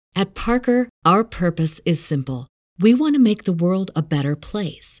At Parker, our purpose is simple. We want to make the world a better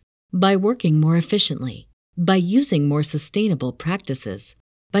place by working more efficiently, by using more sustainable practices,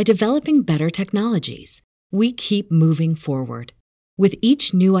 by developing better technologies. We keep moving forward. With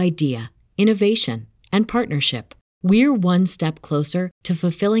each new idea, innovation, and partnership, we're one step closer to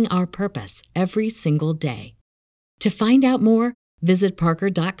fulfilling our purpose every single day. To find out more, visit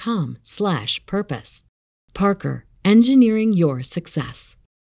parker.com/purpose. Parker, engineering your success.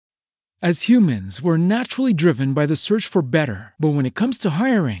 As humans, we're naturally driven by the search for better. But when it comes to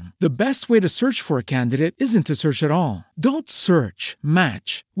hiring, the best way to search for a candidate isn't to search at all. Don't search,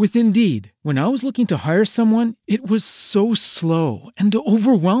 match with Indeed. When I was looking to hire someone, it was so slow and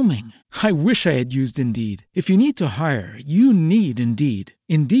overwhelming. I wish I had used Indeed. If you need to hire, you need Indeed.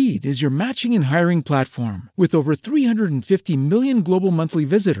 Indeed is your matching and hiring platform with over 350 million global monthly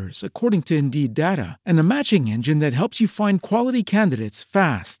visitors, according to Indeed data, and a matching engine that helps you find quality candidates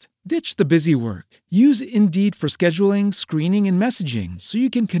fast. Ditch the busy work. Use Indeed for scheduling, screening, and messaging so you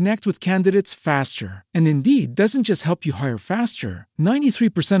can connect with candidates faster. And Indeed doesn't just help you hire faster.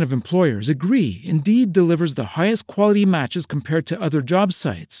 93% of employers agree Indeed delivers the highest quality matches compared to other job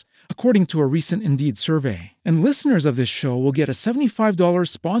sites, according to a recent Indeed survey. And listeners of this show will get a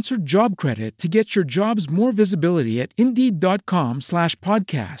 $75 sponsored job credit to get your jobs more visibility at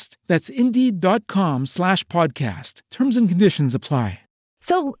Indeed.com/podcast. That's Indeed.com/podcast. Terms and conditions apply.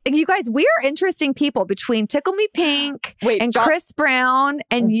 So, you guys, we are interesting people between Tickle Me Pink and Chris Brown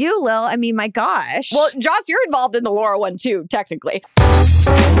and you, Lil. I mean, my gosh. Well, Joss, you're involved in the Laura one too, technically.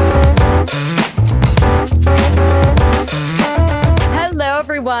 Hello,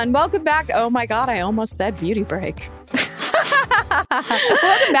 everyone. Welcome back. Oh my God, I almost said beauty break.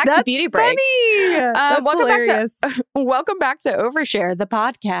 Welcome back to Beauty Break. That's hilarious. Welcome back to Overshare, the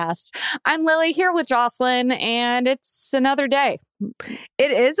podcast. I'm Lily here with Jocelyn, and it's another day.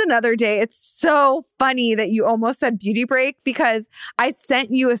 It is another day. It's so funny that you almost said beauty break because I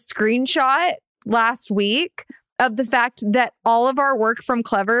sent you a screenshot last week of the fact that all of our work from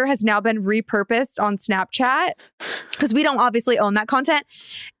Clever has now been repurposed on Snapchat because we don't obviously own that content.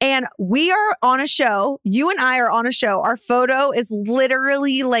 And we are on a show. You and I are on a show. Our photo is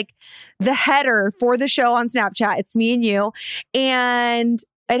literally like the header for the show on Snapchat. It's me and you. And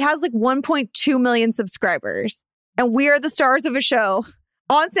it has like 1.2 million subscribers. And we are the stars of a show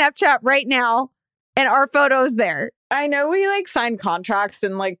on Snapchat right now. And our photo is there. I know we like signed contracts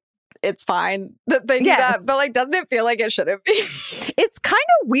and like, it's fine that they do that, but like, doesn't it feel like it shouldn't be? It's kind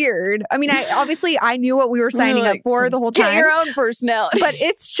of weird. I mean, I knew what we were signing up for the whole time. Get your own personality. But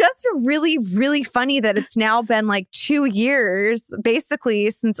it's just really, really funny that it's now been like 2 years,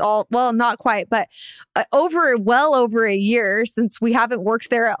 basically, since not quite, but well over a year since we haven't worked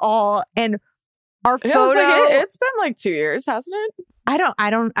there at all. And our photo, it's been like 2 years, hasn't it? I don't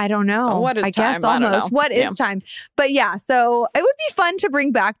know. What is I time? guess almost. What is time? But yeah, so it would be fun to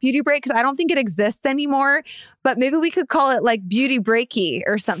bring back Beauty Break because I don't think it exists anymore. But maybe we could call it like Beauty Breaky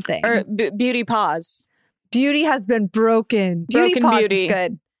or something. Or Beauty Pause. Beauty has been broken. Broken Pause beauty. is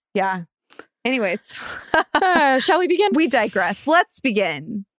good. Yeah. Anyways. Shall we begin? We digress. Let's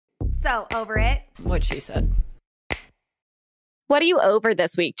begin. So, over it. What she said. What are you over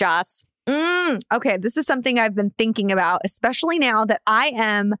this week, Joss? Okay, this is something I've been thinking about, especially now that I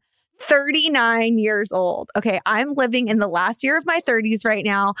am 39 years old. Okay, I'm living in the last year of my 30s right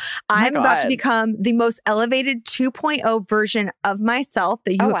now. I'm about to become the most elevated 2.0 version of myself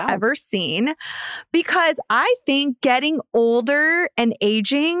that you have ever seen because I think getting older and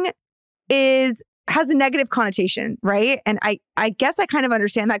aging has a negative connotation, right? And I guess I kind of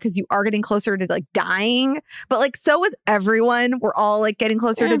understand that because you are getting closer to like dying, but like so is everyone. We're all like getting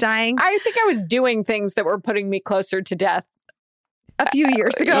closer to dying. I think I was doing things that were putting me closer to death a few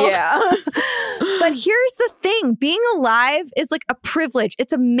years ago. Yeah. But here's the thing. Being alive is like a privilege.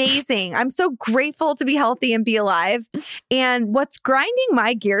 It's amazing. I'm so grateful to be healthy and be alive. And what's grinding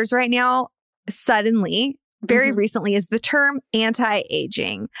my gears right now, suddenly, very recently, is the term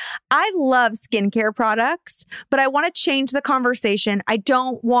anti-aging. I love skincare products, but I want to change the conversation. I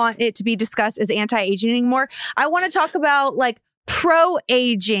don't want it to be discussed as anti-aging anymore. I want to talk about like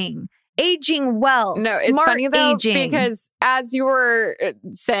pro-aging, aging well. No, it's funny though, because as you were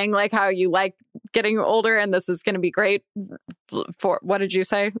saying like how you like getting older and this is going to be great for, what did you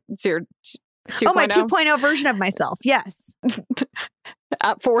say? It's your 2.0? Oh, my 2.0 version of myself. Yes.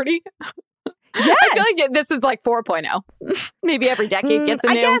 At 40? Yes. I feel like this is like 4.0. Maybe every decade gets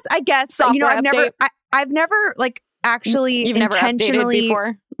a new I guess. software you know, update. I've never like actually You've never intentionally updated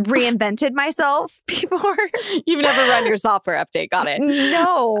before? reinvented myself before. You've never run your software update. Got it.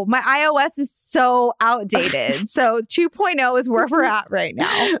 No, my iOS is so outdated. So 2.0 is where we're at right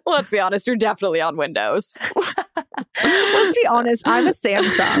now. Let's be honest, you're definitely on Windows. Let's be honest, I'm a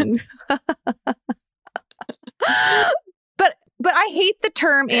Samsung. But I hate the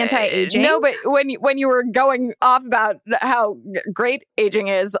term anti-aging. No, but when you were going off about how great aging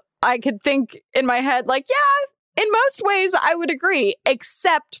is, I could think in my head, like, yeah, in most ways I would agree,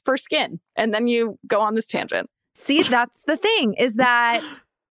 except for skin. And then you go on this tangent. See, that's the thing, is that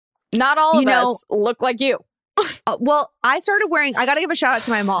not all of us look like you. Well, I got to give a shout out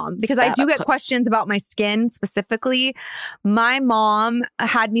to my mom because I do get questions about my skin specifically. My mom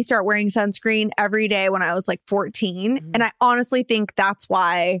had me start wearing sunscreen every day when I was like 14. Mm-hmm. And I honestly think that's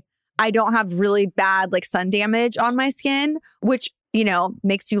why I don't have really bad like sun damage on my skin, which, you know,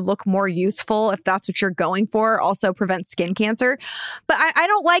 makes you look more youthful if that's what you're going for. Also prevents skin cancer. But I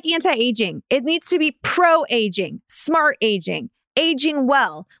don't like anti-aging. It needs to be pro-aging, smart aging. Aging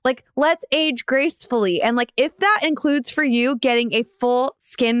well. Like, let's age gracefully. And like, if that includes for you getting a full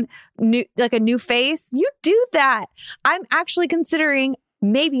skin, like a new face, you do that. I'm actually considering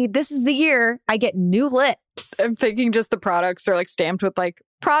maybe this is the year I get new lips. I'm thinking just the products are like stamped with like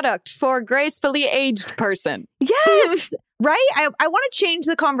product for gracefully aged person. Yes. Right? I want to change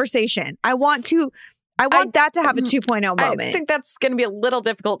the conversation. I want that to have a 2.0 moment. I think that's going to be a little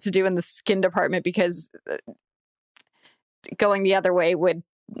difficult to do in the skin department because going the other way would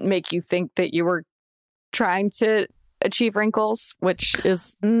make you think that you were trying to achieve wrinkles, which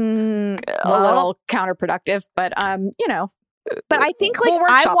is a little counterproductive. But you know, but I think like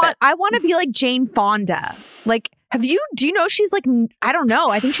I want to be like Jane Fonda. Like, do you know she's like, I don't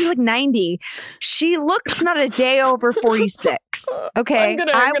know. I think she's like 90. She looks not a day over 46. Okay,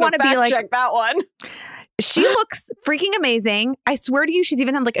 I want to be like, check that one. She looks freaking amazing. I swear to you, she's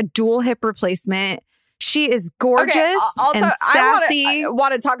even had like a dual hip replacement. She is gorgeous and sassy. I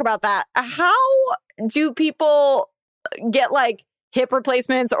want to talk about that. How do people get like hip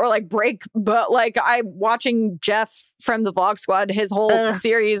replacements or like break? But like I'm watching Jeff from the Vlog Squad, his whole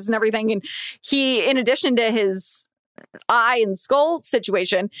series and everything. And he, in addition to his eye and skull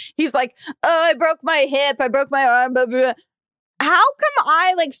situation, he's like, oh, I broke my hip. I broke my arm. Blah, blah, blah. How come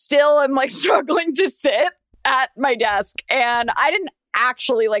I like still am like struggling to sit at my desk and I didn't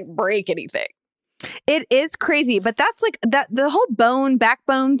actually like break anything? It is crazy, but that's like that the whole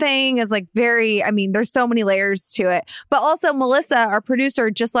backbone thing is like very, I mean, there's so many layers to it. But also Melissa, our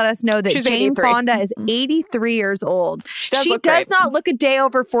producer, just let us know that Jane Fonda is 83 years old. She does not look a day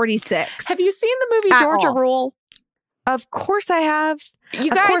over 46. Have you seen the movie Georgia Rule? Of course I have.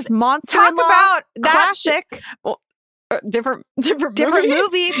 You guys, of course, Monster talk about that classic. Different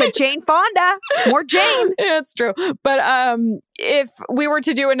movie, but Jane Fonda, more Jane. Yeah, it's true. But if we were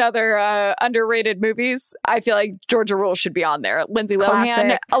to do another underrated movies, I feel like Georgia Rule should be on there. Lindsay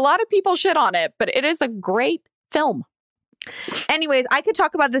Lohan. A lot of people shit on it, but it is a great film. Anyways, I could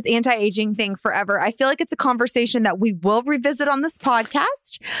talk about this anti-aging thing forever. I feel like it's a conversation that we will revisit on this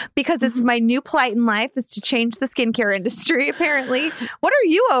podcast because it's my new plight in life is to change the skincare industry, apparently. What are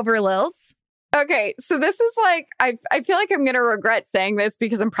you over, Lils? Okay, so this is like, I feel like I'm going to regret saying this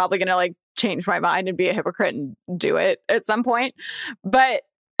because I'm probably going to like change my mind and be a hypocrite and do it at some point. But,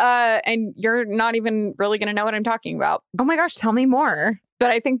 and you're not even really going to know what I'm talking about. Oh my gosh, tell me more. But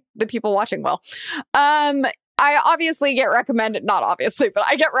I think the people watching will. I obviously get recommended, not obviously, but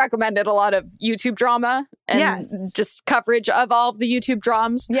I get recommended a lot of YouTube drama and just coverage of all of the YouTube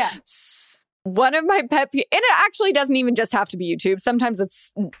dramas. Yes. One of my pet peeves, and it actually doesn't even just have to be YouTube. Sometimes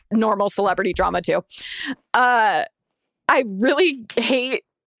it's normal celebrity drama too. I really hate,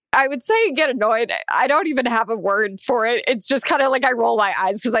 I would say get annoyed. I don't even have a word for it. It's just kind of like I roll my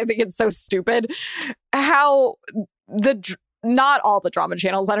eyes because I think it's so stupid. How not all the drama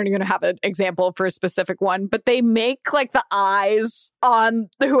channels, I don't even have an example for a specific one, but they make like the eyes on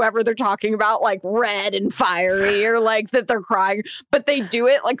whoever they're talking about like red and fiery or like that they're crying, but they do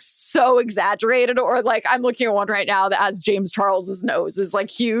it like so exaggerated. Or like I'm looking at one right now that has James Charles's nose is like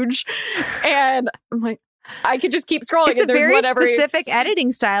huge. And I'm like, I could just keep scrolling. It's a very specific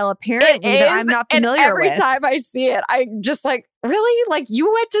editing style, apparently, that I'm not familiar with. And every time I see it, I'm just like, really? Like,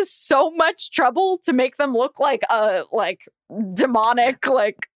 you went to so much trouble to make them look like demonic,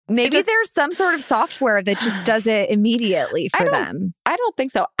 like maybe there's some sort of software that just does it immediately for them. I don't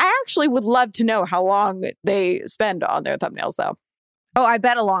think so. I actually would love to know how long they spend on their thumbnails, though. Oh, I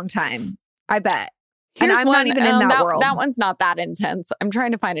bet a long time. I bet. And I'm not even in that world. That one's not that intense. I'm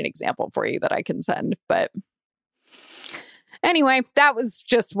trying to find an example for you that I can send, but Anyway, that was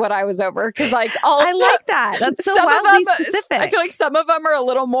just what I was over because, like, I like that. That's so wildly specific. I feel like some of them are a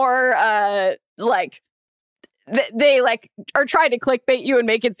little more like they like are trying to clickbait you and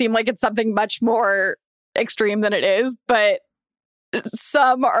make it seem like it's something much more extreme than it is, but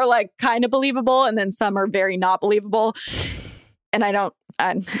some are like kind of believable, and then some are very not believable. And I'm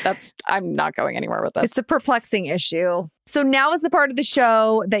not going anywhere with this. It's a perplexing issue. So now is the part of the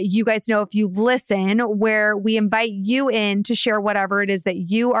show that you guys know if you listen, where we invite you in to share whatever it is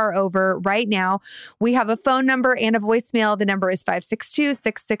that you are over right now. We have a phone number and a voicemail. The number is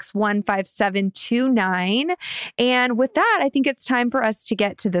 562-661-5729. And with that, I think it's time for us to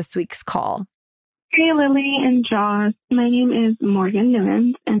get to this week's call. Hey, Lily and Joss. My name is Morgan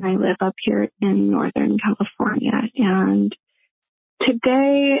Newman, and I live up here in Northern California. And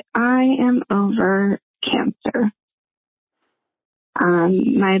today I am over cancer.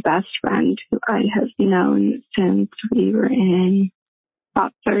 My best friend, who I have known since we were in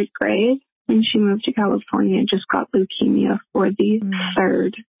about third grade, when she moved to California, just got leukemia for the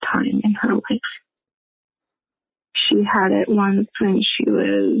third time in her life. She had it once when she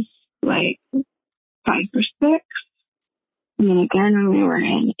was like 5 or 6, and then again when we were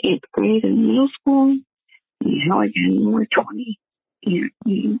in 8th grade in middle school, and now again when we're 20. And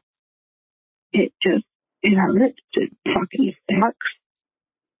it hurts. It fucking sucks.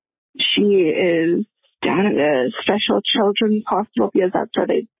 She is down at a special children's hospital because that's where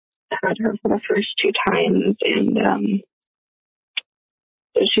they had her for the first 2 times. And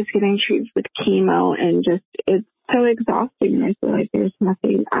so she's getting treated with chemo, and just it's so exhausting. And I feel like there's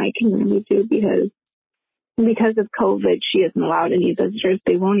nothing I can really do because of COVID. She isn't allowed any visitors.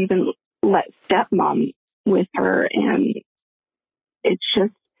 They won't even let stepmom with her, and it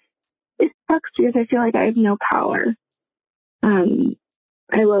sucks because I feel like I have no power.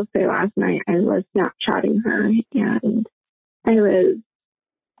 I will say last night I was Snapchatting her, and I was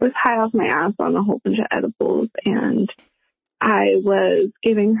high off my ass on a whole bunch of edibles, and I was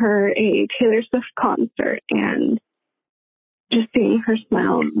giving her a Taylor Swift concert, and just seeing her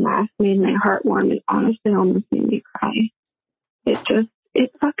smile and laugh made my heart warm, and honestly almost made me cry. It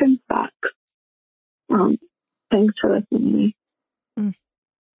fucking sucks. Thanks for listening to me.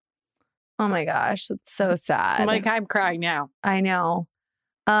 Oh my gosh, that's so sad. Like, I'm crying now. I know.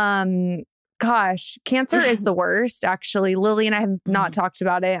 Gosh, cancer is the worst, actually. Lily and I have not talked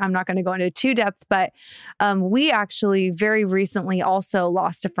about it. I'm not going to go into too depth, but we actually very recently also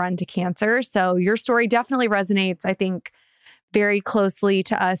lost a friend to cancer. So your story definitely resonates, I think, very closely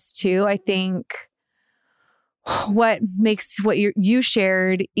to us too. I think what makes what you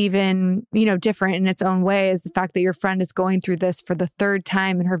shared even, different in its own way is the fact that your friend is going through this for the third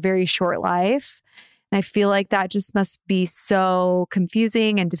time in her very short life. And I feel like that just must be so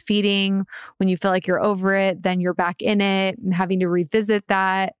confusing and defeating when you feel like you're over it, then you're back in it and having to revisit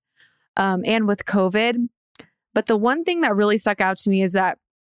that. And with COVID. But the one thing that really stuck out to me is that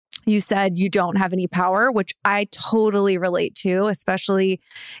you said you don't have any power, which I totally relate to, especially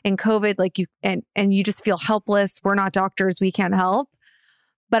in COVID, like and you just feel helpless. We're not doctors. We can't help.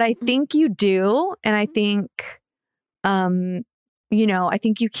 But I think you do. And I think, I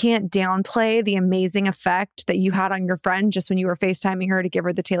think you can't downplay the amazing effect that you had on your friend just when you were FaceTiming her to give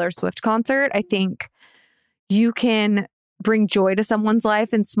her the Taylor Swift concert. I think you can bring joy to someone's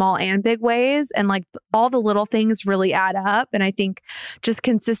life in small and big ways. And like all the little things really add up. And I think just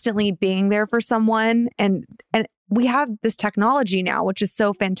consistently being there for someone and we have this technology now, which is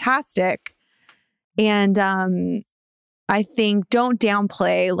so fantastic. And I think don't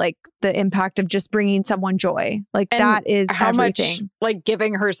downplay like the impact of just bringing someone joy. Like and that is how everything. Much like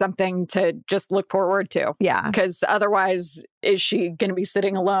giving her something to just look forward to. Yeah. Because otherwise, is she going to be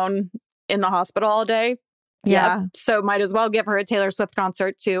sitting alone in the hospital all day? Yeah. Yep. So might as well give her a Taylor Swift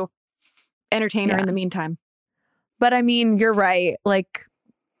concert to entertain her in the meantime. But I mean, you're right. Like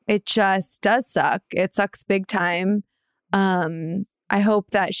it just does suck. It sucks big time. I hope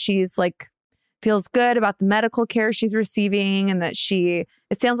that she's like feels good about the medical care she's receiving and that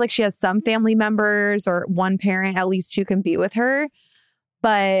it sounds like she has some family members or one parent at least who can be with her.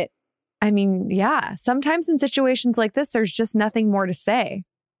 But I mean, yeah, sometimes in situations like this, there's just nothing more to say.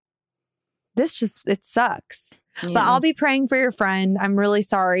 It sucks. Yeah. But I'll be praying for your friend. I'm really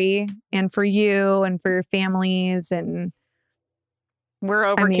sorry. And for you and for your families. And we're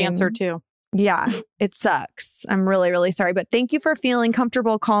over cancer too. Yeah, it sucks. I'm really, really sorry. But thank you for feeling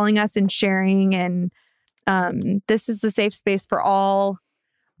comfortable calling us and sharing. And this is a safe space for all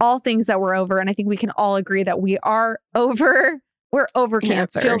things that we're over. And I think we can all agree that we're over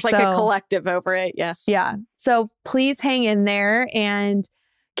cancer. It feels like a collective over it. Yes. Yeah. So please hang in there. And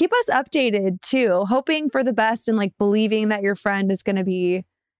keep us updated too, hoping for the best and like believing that your friend is going to be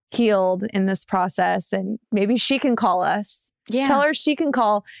healed in this process. And maybe she can call us. Yeah. Tell her she can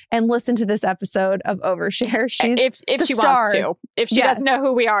call and listen to this episode of Overshare. She's if she wants to. If she doesn't know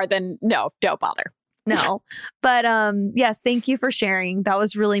who we are, then no, don't bother. No. But yes, thank you for sharing. That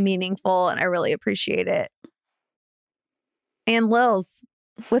was really meaningful and I really appreciate it. And Lils,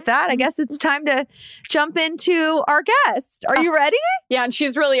 with that, I guess it's time to jump into our guest. Are you ready? Yeah, and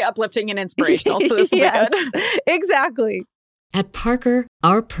she's really uplifting and inspirational, so this will be good. Exactly. At Parker,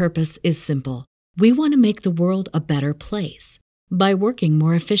 our purpose is simple. We want to make the world a better place by working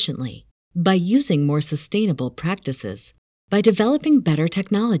more efficiently, by using more sustainable practices, by developing better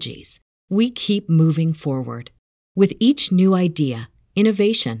technologies. We keep moving forward. With each new idea,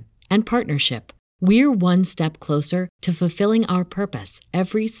 innovation, and partnership, we're one step closer to fulfilling our purpose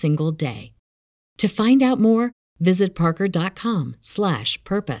every single day. To find out more, visit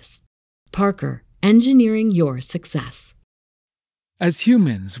parker.com/purpose. Parker, engineering your success. As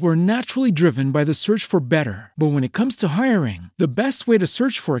humans, we're naturally driven by the search for better. But when it comes to hiring, the best way to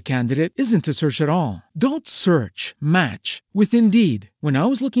search for a candidate isn't to search at all. Don't search, match with Indeed. When I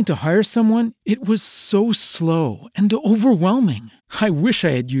was looking to hire someone, it was so slow and overwhelming. I wish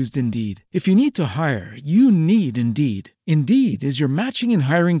I had used Indeed. If you need to hire, you need Indeed. Indeed is your matching and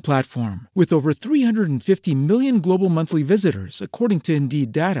hiring platform with over 350 million global monthly visitors, according to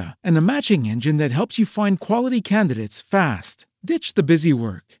Indeed data, and a matching engine that helps you find quality candidates fast. Ditch the busy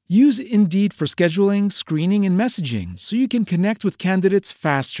work. Use Indeed for scheduling, screening, and messaging so you can connect with candidates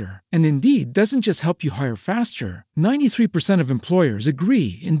faster. And Indeed doesn't just help you hire faster. 93% of employers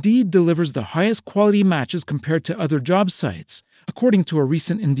agree Indeed delivers the highest quality matches compared to other job sites, according to a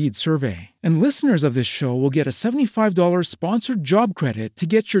recent Indeed survey. And listeners of this show will get a $75 sponsored job credit to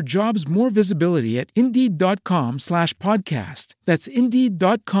get your jobs more visibility at Indeed.com/podcast. That's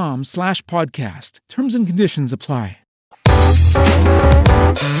Indeed.com/podcast. Terms and conditions apply.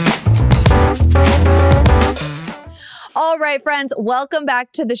 All right, friends, welcome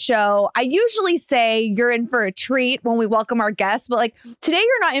back to the show. I usually say you're in for a treat when we welcome our guests, but like today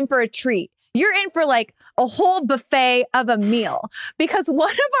you're not in for a treat. You're in for like a whole buffet of a meal because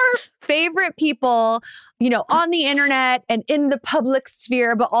one of our favorite people, you know, on the internet and in the public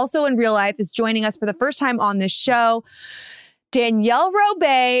sphere, but also in real life is joining us for the first time on this show. Danielle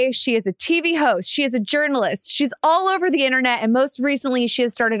Robay, she is a TV host. She is a journalist. She's all over the internet. And most recently, she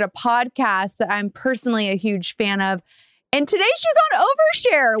has started a podcast that I'm personally a huge fan of. And today she's on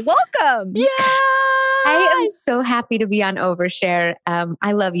Overshare. Welcome. Yeah. I am so happy to be on Overshare.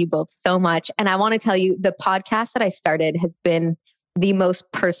 I love you both so much. And I want to tell you, the podcast that I started has been the most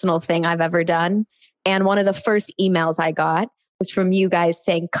personal thing I've ever done. And one of the first emails I got was from you guys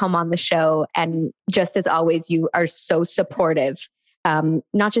saying, come on the show. And just as always, you are so supportive,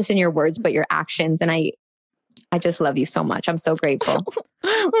 not just in your words, but your actions. And I just love you so much. I'm so grateful.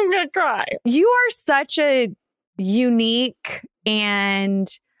 I'm going to cry. You are such a unique and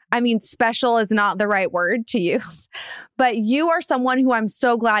special is not the right word to use, but you are someone who I'm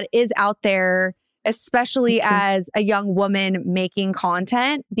so glad is out there, especially as a young woman making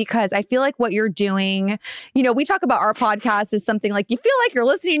content, because I feel like what you're doing, you know, we talk about our podcast as something like you feel like you're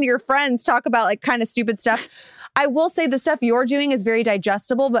listening to your friends talk about like kind of stupid stuff. I will say the stuff you're doing is very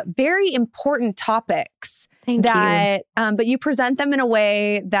digestible, but very important topics. Thank you. But you present them in a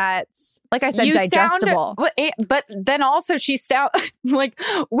way that's, like I said, digestible. But then also she sounds like,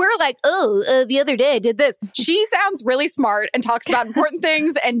 we're like, the other day I did this. She sounds really smart and talks about important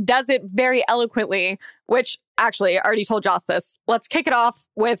things and does it very eloquently, which actually I already told Joss this. Let's kick it off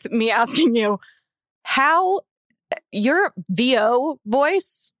with me asking you how your VO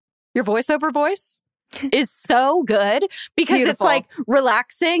voice, your voiceover voice is so good because Beautiful. It's like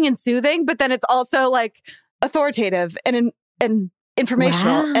relaxing and soothing, but then it's also like authoritative and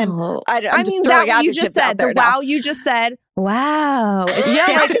informational. Wow. And I'm just throwing adjectives out there now. Wow, you just said, wow.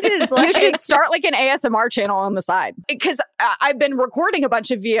 You should start like an ASMR channel on the side, because I've been recording a bunch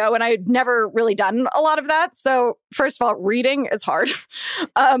of VO and I've never really done a lot of that. So first of all, reading is hard,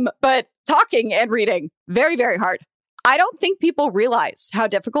 but talking and reading, very, very hard. I don't think people realize how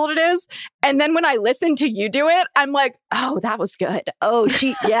difficult it is. And then when I listen to you do it, I'm like, oh, that was good. Oh,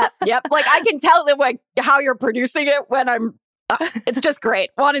 yep. Like I can tell that like how you're producing it when I'm, it's just great.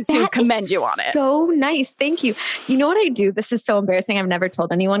 Wanted to commend you on it. So nice. Thank you. You know what I do? This is so embarrassing. I've never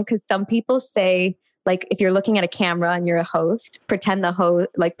told anyone, because some people say, like, if you're looking at a camera and you're a host, pretend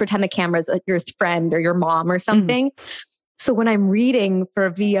the camera's your friend or your mom or something. Mm-hmm. So when I'm reading for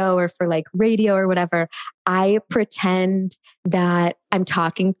VO or for like radio or whatever, I pretend that I'm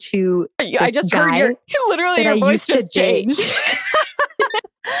talking to I just heard your voice just changed.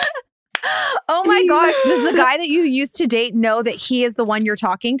 Oh my gosh. Does the guy that you used to date know that he is the one you're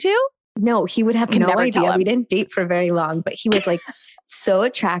talking to? No, he would have Can no never tell idea. him. We didn't date for very long, but he was like so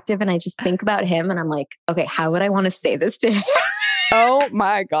attractive. And I just think about him and I'm like, okay, how would I want to say this to him? Oh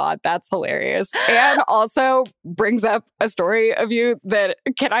my God, that's hilarious. And also brings up a story of you that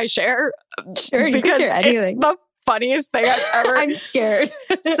can I share? Sure, you can Because share anything. it's the funniest thing I've ever. I'm scared.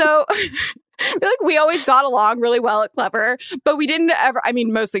 So I feel like we always got along really well at Clever, but we didn't ever, I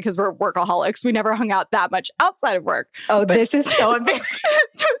mean, mostly because we're workaholics. We never hung out that much outside of work. Oh, this is so embarrassing.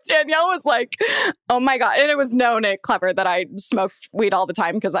 Danielle was like, oh my God. And it was known at Clever that I smoked weed all the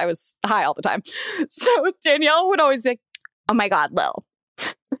time because I was high all the time. So Danielle would always be like, oh my God, Lil,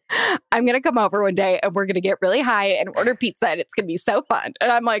 I'm going to come over one day and we're going to get really high and order pizza and it's going to be so fun.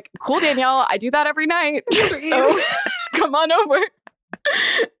 And I'm like, cool, Danielle, I do that every night. So come on over.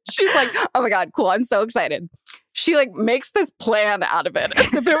 She's like, oh my God, cool. I'm so excited. She like makes this plan out of it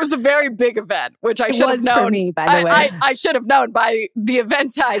as if it was a very big event, which I should have known. For me, by the way. I should have known by the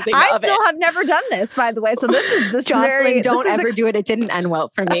eventizing I of still it. have never done this, by the way. So this is Jocelyn, don't ever do it. It didn't end well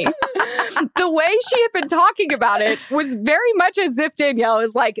for me. The way she had been talking about it was very much as if Danielle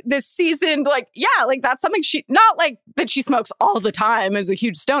is like this seasoned, like, yeah, like that's something she, not like that she smokes all the time as a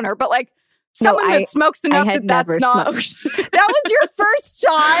huge stoner, but like someone that smokes enough I had that that's not. smoked. That was your first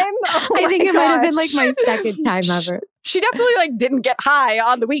time? Oh I think it might have been like gosh. my second time ever. She definitely like didn't get high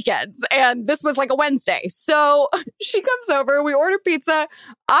on the weekends. And this was like a Wednesday. So she comes over, we order pizza.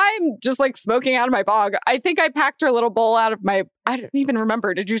 I'm just like smoking out of my bong. I think I packed her a little bowl out of my, I don't even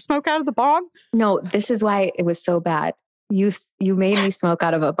remember. Did you smoke out of the bong? No, this is why it was so bad. You made me smoke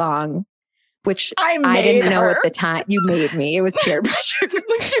out of a bong, which I didn't know at the time. You made me. It was peer pressure.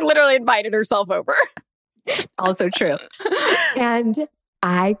 She literally invited herself over. Also true. And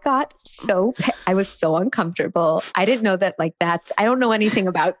I got I was so uncomfortable. I didn't know that I don't know anything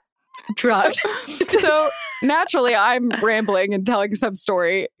about drugs. So naturally I'm rambling and telling some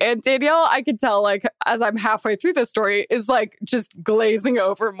story. And Danielle, I could tell like as I'm halfway through the story is like just glazing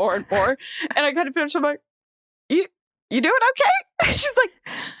over more and more. And I kind of finished, I'm like, you doing okay? She's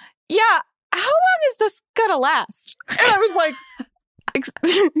like, yeah, how long is this gonna last? And I was like,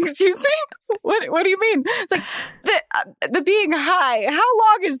 excuse me? What do you mean? It's like the being high. How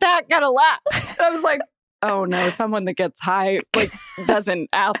long is that gonna last? And I was like, oh no, someone that gets high like doesn't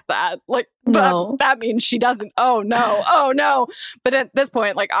ask that. Like, No. that means she doesn't. Oh no. But at this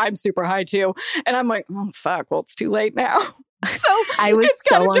point, like I'm super high too, and I'm like, oh fuck. Well, it's too late now. So I was it's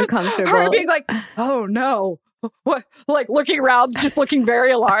kind so of just uncomfortable. her being like, oh no. What, like looking around, just looking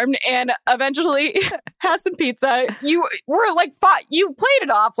very alarmed, and eventually has some pizza. You were like, you played it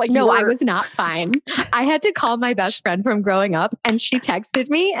off like No, you were. I was not fine. I had to call my best friend from growing up, and she texted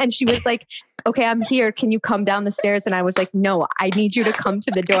me and she was like, okay, I'm here. Can you come down the stairs? And I was like, no, I need you to come to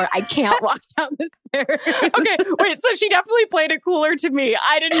the door. I can't walk down the stairs. Okay, wait, so she definitely played it cooler to me.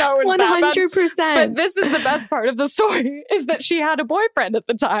 I didn't know it was that bad. 100%. But this is the best part of the story, is that she had a boyfriend at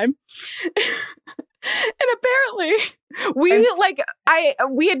the time. And apparently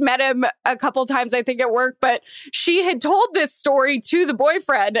we had met him a couple times, I think, at work, but she had told this story to the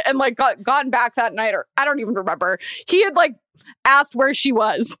boyfriend and like gotten back that night, or I don't even remember. He had like asked where she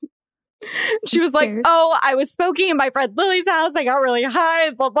was. She was like, oh, I was smoking in my friend Lily's house. I got really high,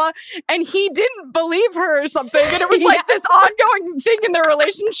 blah, blah. And he didn't believe her or something. And it was like this ongoing thing in their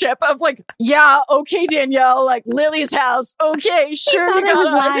relationship of like, yeah, okay, Danielle, like Lily's house. Okay, sure. I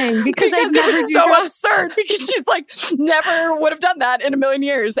was lying because it was so absurd because she's like, never would have done that in a million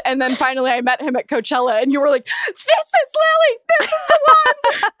years. And then finally I met him at Coachella and you were like, this is Lily. This is the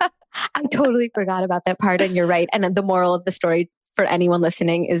one. I totally forgot about that part. And you're right. And the moral of the story for anyone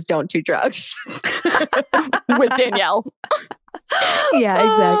listening is don't do drugs. With Danielle. Yeah,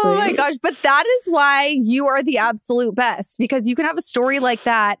 exactly. Oh my gosh. But that is why you are the absolute best, because you can have a story like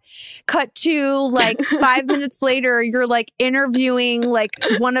that. Cut to like 5 minutes later, you're like interviewing like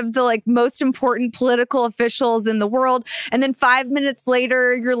one of the like most important political officials in the world. And then 5 minutes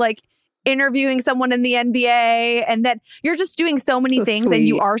later, you're like interviewing someone in the NBA, and that you're just doing so many things and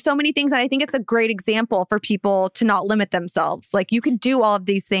you are so many things. And I think it's a great example for people to not limit themselves. Like you can do all of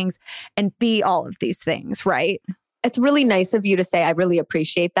these things and be all of these things, right? It's really nice of you to say. I really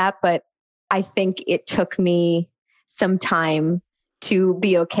appreciate that. But I think it took me some time to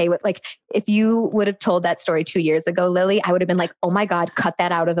be okay with, like, if you would have told that story 2 years ago, Lily, I would have been like, oh my God, cut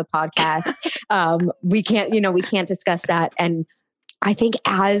that out of the podcast. We can't discuss that. And I think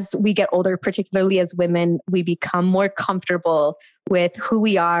as we get older, particularly as women, we become more comfortable with who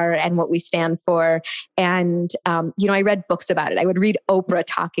we are and what we stand for. And, I read books about it. I would read Oprah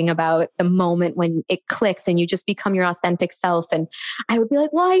talking about the moment when it clicks and you just become your authentic self. And I would be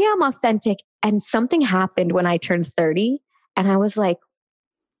like, well, I am authentic. And something happened when I turned 30 and I was like,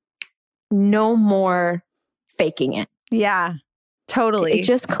 no more faking it. Yeah, totally. It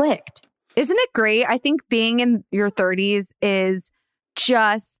just clicked. Isn't it great? I think being in your 30s is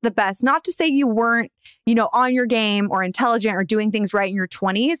just the best. Not to say you weren't, on your game or intelligent or doing things right in your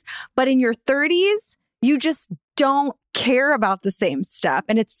 20s, but in your 30s, you just don't care about the same stuff.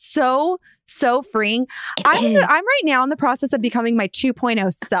 And it's so freeing. I'm right now in the process of becoming my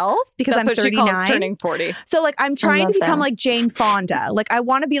 2.0 self because That's I'm 39. She calls turning 40. So I'm trying to become like Jane Fonda. I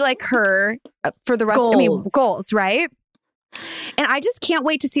want to be like her for the rest of goals, right? And I just can't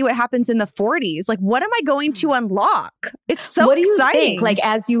wait to see what happens in the 40s. What am I going to unlock? It's so what do you exciting. think?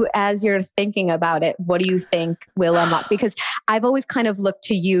 As you're thinking about it, what do you think will unlock? Because I've always kind of looked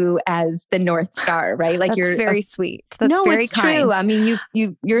to you as the North Star, right? That's you're very sweet. That's very it's kind. true. I mean,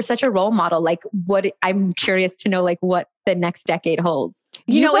 you're such a role model. I'm curious to know what the next decade holds.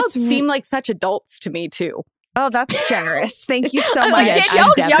 You both seem like such adults to me too. Oh, that's generous. Thank you so much.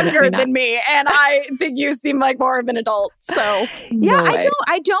 Danielle's younger than me, and I think you seem like more of an adult. So yeah,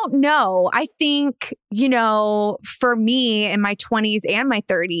 I don't know. I think, for me in my 20s and my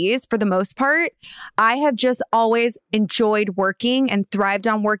 30s, for the most part, I have just always enjoyed working and thrived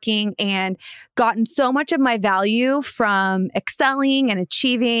on working and gotten so much of my value from excelling and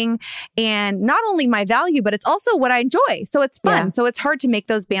achieving, and not only my value, but it's also what I enjoy. So it's fun. Yeah. So it's hard to make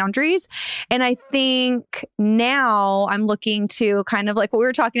those boundaries. And I think now I'm looking to kind of like what we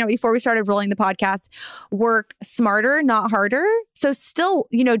were talking about before we started rolling the podcast, work smarter, not harder. So still,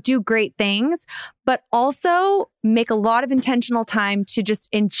 do great things, but also make a lot of intentional time to just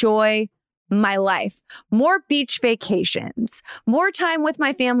enjoy my life. More beach vacations, more time with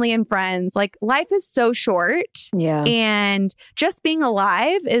my family and friends. Life is so short. Yeah. And just being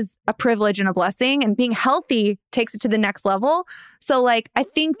alive is a privilege and a blessing, and being healthy takes it to the next level. So I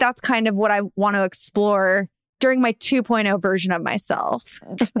think that's kind of what I want to explore during my 2.0 version of myself.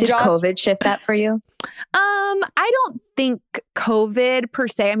 Did COVID shift that for you? I don't think COVID per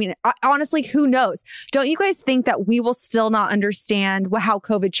se. I mean, honestly, who knows? Don't you guys think that we will still not understand how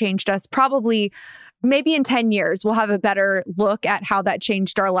COVID changed us? Probably, maybe in 10 years, we'll have a better look at how that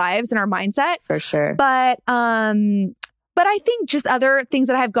changed our lives and our mindset. For sure. But I think just other things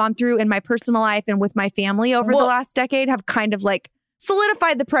that I've gone through in my personal life and with my family over the last decade have kind of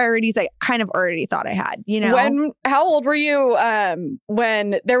solidified the priorities I kind of already thought I had, How old were you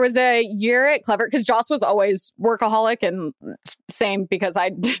when there was a year at Clever? Because Joss was always workaholic, and same, because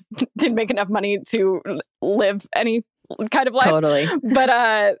I didn't make enough money to live any kind of life. Totally.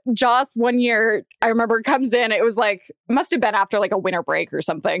 But Joss, one year, I remember, comes in, it was must have been after a winter break or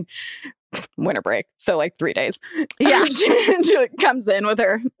something. Winter break. So 3 days. Yeah. She comes in with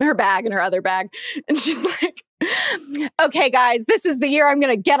her bag and her other bag. And she's like, okay, guys, this is the year I'm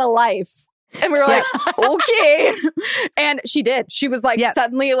going to get a life. And we were like, okay. And she did. She was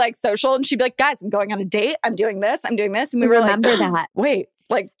suddenly social, and she'd be like, guys, I'm going on a date. I'm doing this. I'm doing this. And we were remember that. Wait,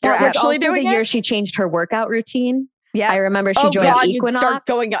 you're that actually was also doing the it? year she changed her workout routine. Yeah. I remember she joined Equinox. You'd start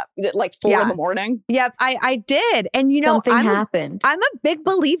going up 4 in the morning. Yep, I did. And something happened. I'm a big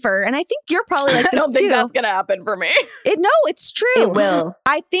believer, and I think you're probably like this too. I don't think that's going to happen for me. No, it's true. It will.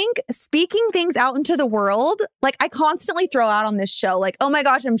 I think speaking things out into the world, I constantly throw out on this show, oh my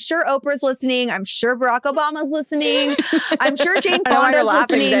gosh, I'm sure Oprah's listening. I'm sure Barack Obama's listening. I'm sure Jane Fonda's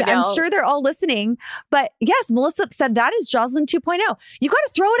listening. Danielle. I'm sure they're all listening. But yes, Melissa said that is Jocelyn 2.0. You got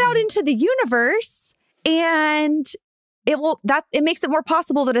to throw it out into the universe. And it makes it more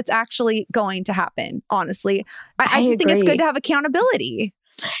possible that it's actually going to happen. Honestly, I just think it's good to have accountability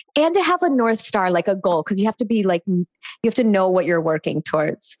and to have a North Star, a goal, because you have to be you have to know what you're working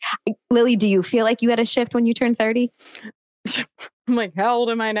towards. Lily, do you feel like you had a shift when you turned 30? I'm how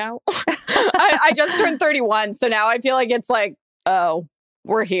old am I now? I just turned 31, so now I feel like it's oh,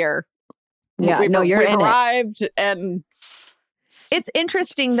 we're here. Yeah, we've arrived, and it's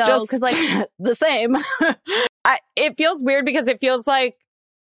interesting though, because the same. It feels weird because it feels like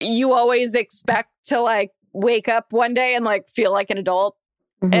you always expect to wake up one day and feel like an adult.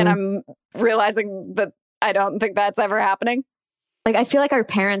 Mm-hmm. And I'm realizing that I don't think that's ever happening. I feel like our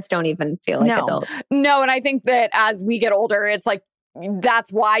parents don't even feel like adults. No, and I think that as we get older, it's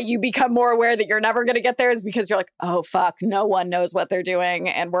that's why you become more aware that you're never going to get there, is because you're like, oh, fuck, no one knows what they're doing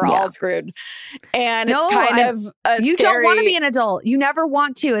and we're all screwed. And it's kind of a you scary... don't want to be an adult. You never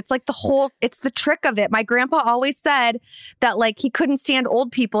want to. It's like it's the trick of it. My grandpa always said that like he couldn't stand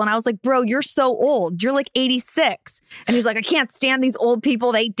old people. And I was like, bro, you're so old. You're like 86. And he's like, I can't stand these old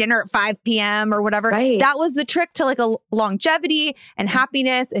people. They eat dinner at 5 p.m. or whatever. Right. That was the trick to like a longevity and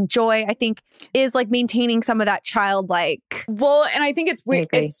happiness and joy, I think, is like maintaining some of that childlike. Well, and I think it's weird.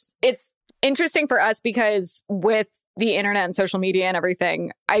 It's interesting for us because with the internet and social media and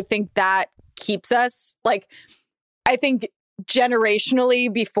everything, I think that keeps us like, I think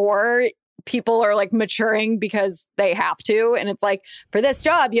generationally before, people are like maturing because they have to. And it's like, for this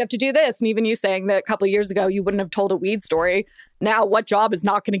job, you have to do this. And even you saying that a couple of years ago, you wouldn't have told a weed story. Now, what job is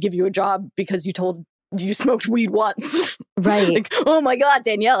not going to give you a job because you smoked weed once? Right. Like, oh my God,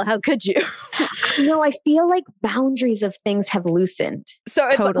 Danielle, how could you? No, I feel like boundaries of things have loosened. So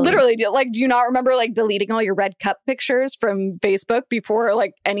it's Totally. literally like, do you not remember like deleting all your red cup pictures from Facebook before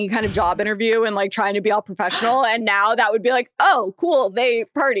like any kind of job interview and like trying to be all professional? And now that would be like, oh, cool, they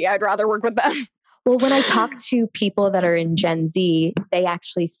party. I'd rather work with them. Well, when I talk to people that are in Gen Z, they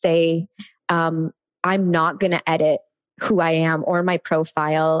actually say, I'm not going to edit who I am or my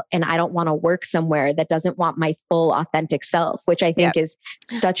profile. And I don't want to work somewhere that doesn't want my full authentic self, which I think is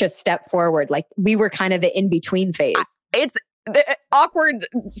such a step forward. Like we were kind of the in-between phase. It's the awkward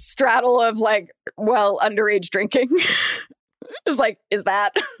straddle of like, well, underage drinking is like, is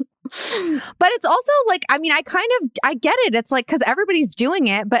that? But it's also like, I mean, I get it. It's like, because everybody's doing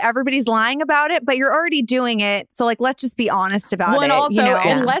it, but everybody's lying about it, but you're already doing it. So like, let's just be honest about it. Well, and also, you know?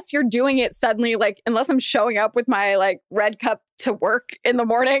 unless you're doing it suddenly, like, unless I'm showing up with my like red cup to work in the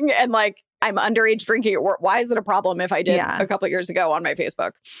morning and like, I'm underage drinking at work. Why is it a problem if I did a couple of years ago on my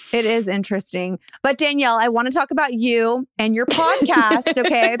Facebook? It is interesting. But Danielle, I want to talk about you and your podcast,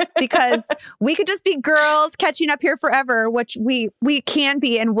 okay? Because we could just be girls catching up here forever, which we can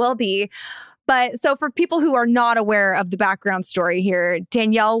be and will be. But so for people who are not aware of the background story here,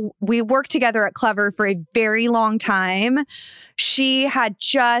 Danielle, we worked together at Clever for a very long time. She had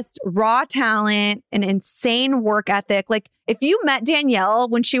just raw talent, an insane work ethic. Like if you met Danielle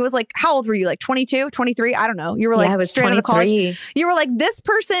when she was like, how old were you? Like 22, 23? I don't know. You were like, I was straight out of 23. college. You were like, this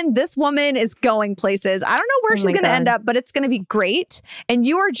woman is going places. I don't know where she's going to end up, but it's going to be great. And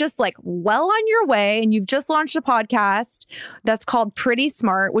you are just like well on your way. And you've just launched a podcast that's called Pretty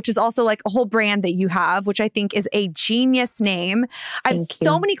Smart, which is also like a whole brand that you have, which I think is a genius name. I have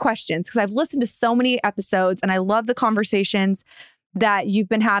so many questions because I've listened to so many episodes and I love the conversations that you've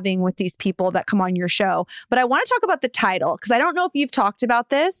been having with these people that come on your show. But I want to talk about the title because I don't know if you've talked about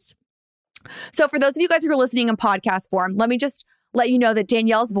this. So for those of you guys who are listening in podcast form, let me just let you know that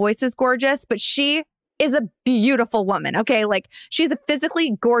Danielle's voice is gorgeous, but she is a beautiful woman. Okay. Like she's a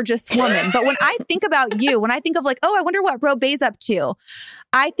physically gorgeous woman. But when I think about you, when I think of like, oh, I wonder what Ro Bae's up to,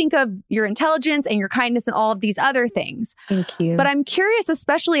 I think of your intelligence and your kindness and all of these other things. Thank you. But I'm curious,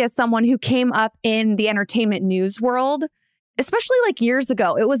 especially as someone who came up in the entertainment news world, especially like years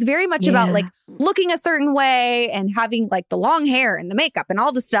ago, it was very much about like looking a certain way and having like the long hair and the makeup and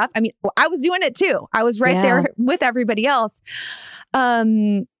all the stuff. I mean, I was doing it too. I was right there with everybody else. How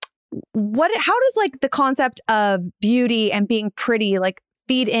does like the concept of beauty and being pretty like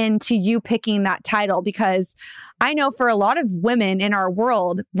feed into you picking that title? Because I know for a lot of women in our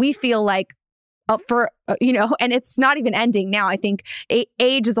world, we feel like and it's not even ending now. I think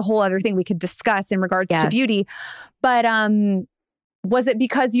age is a whole other thing we could discuss in regards to beauty. But was it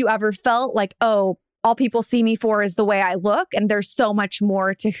because you ever felt like, oh, all people see me for is the way I look and there's so much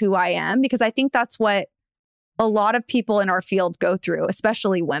more to who I am? Because I think that's what a lot of people in our field go through,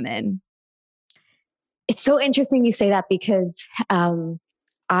 especially women. It's so interesting you say that because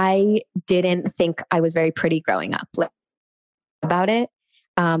I didn't think I was very pretty growing up about it.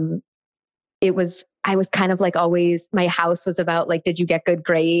 I was kind of like always, my house was about like, did you get good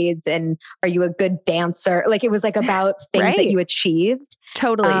grades? And are you a good dancer? Like it was like about things that you achieved.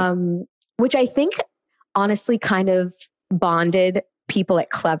 Totally. Which I think honestly kind of bonded people at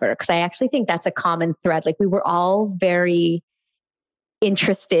Clever. Cause I actually think that's a common thread. Like we were all very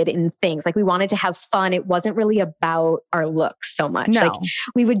interested in things. Like we wanted to have fun. It wasn't really about our looks so much. No. Like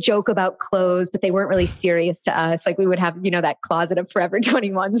we would joke about clothes, but they weren't really serious to us. Like we would have, that closet of Forever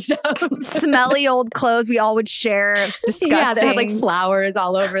 21 stuff. Smelly old clothes we all would share. It's disgusting. Yeah, they had like flowers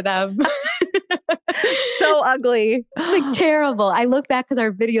all over them. So ugly. Like terrible. I look back because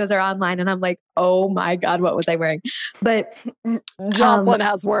our videos are online and I'm like, oh my God, what was I wearing? But Jocelyn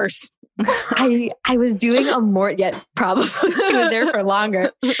has worse. I was doing probably she was there for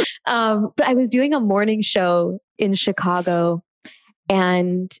longer. But I was doing a morning show in Chicago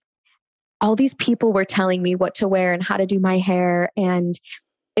And all these people were telling me what to wear and how to do my hair. And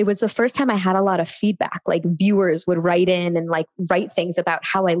it was the first time I had a lot of feedback. Like viewers would write in and like write things about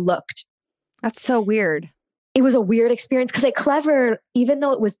how I looked. That's so weird. It was a weird experience because at Clever, even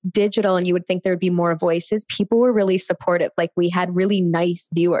though it was digital and you would think there would be more voices, people were really supportive. Like we had really nice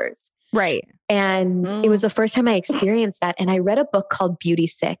viewers. Right. And it was the first time I experienced that. And I read a book called Beauty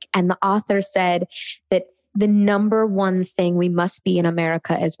Sick. And the author said that the number one thing we must be in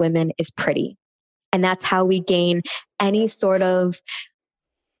America as women is pretty. And that's how we gain any sort of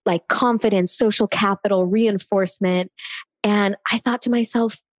like confidence, social capital, reinforcement. And I thought to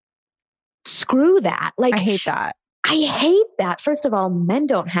myself, screw that. Like, I hate that. I hate that. First of all, men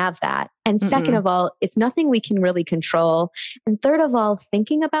don't have that. And second of all, it's nothing we can really control. And third of all,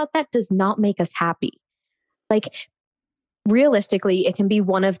 thinking about that does not make us happy. Like realistically, it can be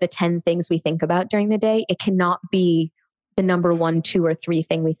one of the 10 things we think about during the day. It cannot be the number 1, 2, or 3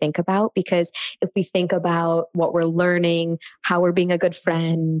 thing we think about, because if we think about what we're learning, how we're being a good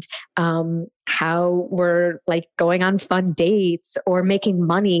friend, how we're like going on fun dates or making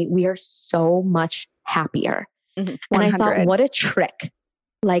money, we are so much happier. And I thought, what a trick.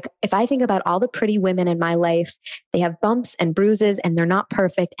 Like if I think about all the pretty women in my life, they have bumps and bruises and they're not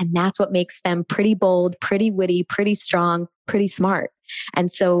perfect. And that's what makes them pretty bold, pretty witty, pretty strong, pretty smart.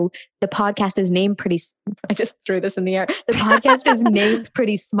 And so the podcast is named I just threw this in the air. The podcast is named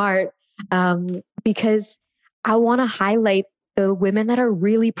Pretty Smart because I want to highlight the women that are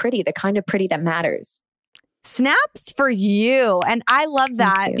really pretty, the kind of pretty that matters. Snaps for you. And I love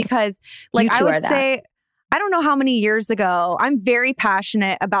that because like I would say, I don't know how many years ago, I'm very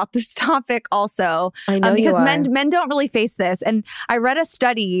passionate about this topic also. I know because you are. men don't really face this. And I read a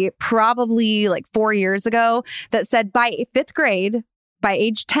study probably like 4 years ago that said by 5th grade, by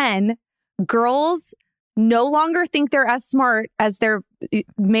age 10, girls no longer think they're as smart as their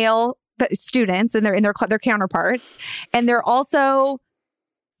male students and their counterparts. And they're also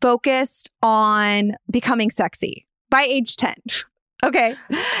focused on becoming sexy by age 10. Okay.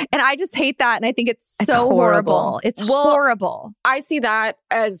 And I just hate that. And I think it's so horrible. It's horrible. I see that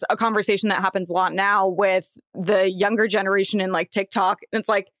as a conversation that happens a lot now with the younger generation in like TikTok. It's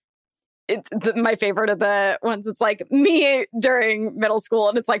like, my favorite of the ones, it's like me during middle school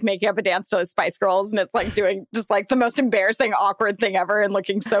and it's like making up a dance to Spice Girls and it's like doing just like the most embarrassing, awkward thing ever and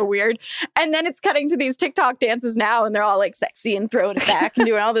looking so weird. And then it's cutting to these TikTok dances now and they're all like sexy and throwing it back and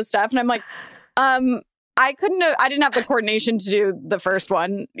doing all this stuff. And I'm like, I didn't have the coordination to do the first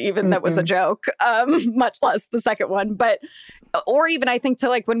one, even that was a joke, much less the second one. Or even I think to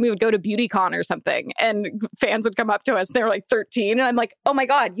like when we would go to BeautyCon or something and fans would come up to us, they were like 13. And I'm like, oh my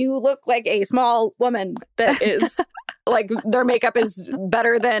God, you look like a small woman that is like their makeup is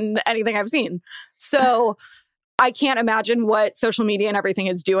better than anything I've seen. So I can't imagine what social media and everything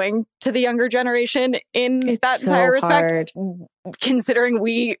is doing to the younger generation in that entire respect, considering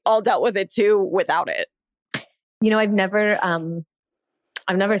we all dealt with it too without it. You know, I've never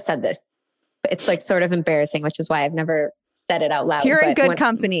said this, but it's like sort of embarrassing, which is why I've never said it out loud. You're in good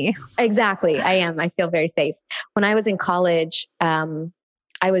company. Exactly. I am. I feel very safe. When I was in college, I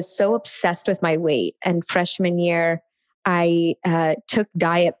was so obsessed with my weight. And freshman year, I took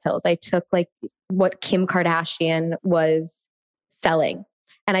diet pills. I took like what Kim Kardashian was selling.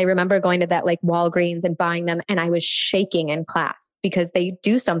 And I remember going to that like Walgreens and buying them. And I was shaking in class because they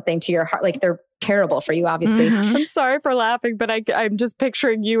do something to your heart. Like they're terrible for you, obviously. I'm sorry for laughing, but I'm just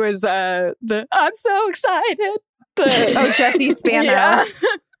picturing you as I'm so excited. Jessie Spano. Yeah.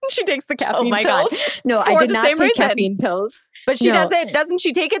 She takes the caffeine pills. God. No, I did not take caffeine pills. But she doesn't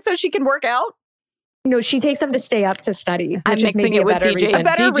she take it so she can work out? No, she takes them to stay up to study. I'm mixing it with DJ. A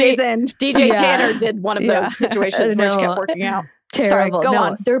better reason. DJ Tanner did one of those situations where she kept working out. Terrible. Sorry, go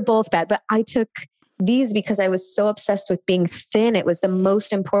on. They're both bad, but I took these because I was so obsessed with being thin. It was the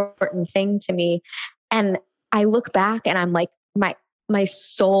most important thing to me. And I look back and I'm like, my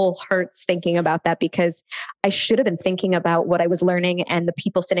soul hurts thinking about that because I should have been thinking about what I was learning and the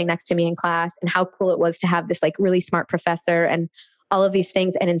people sitting next to me in class and how cool it was to have this like really smart professor and all of these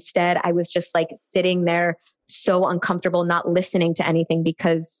things. And instead I was just like sitting there so uncomfortable, not listening to anything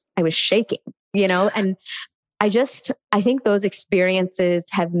because I was shaking, you know? And I think those experiences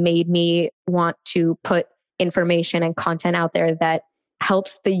have made me want to put information and content out there that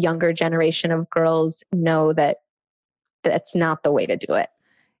helps the younger generation of girls know that that's not the way to do it.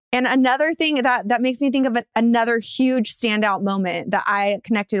 And another thing that makes me think of another huge standout moment that I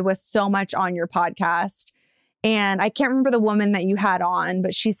connected with so much on your podcast And I can't remember the woman that you had on,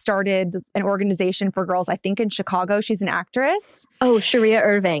 but she started an organization for girls, I think in Chicago. She's an actress. Oh, Sharia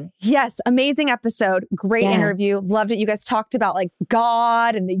Irving. Yes. Amazing episode. Great interview. Loved it. You guys talked about like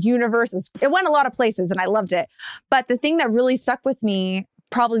God and the universe. It went a lot of places and I loved it. But the thing that really stuck with me,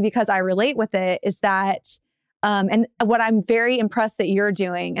 probably because I relate with it, is that, and what I'm very impressed that you're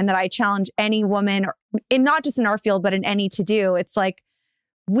doing and that I challenge any woman, and not just in our field, but in any to do, it's like,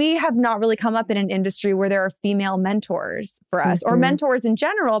 we have not really come up in an industry where there are female mentors for us or mentors in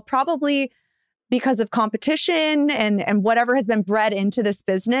general, probably because of competition and whatever has been bred into this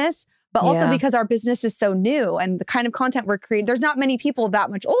business, but also because our business is so new and the kind of content we're creating. There's not many people that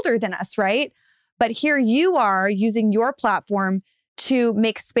much older than us, right? But here you are using your platform to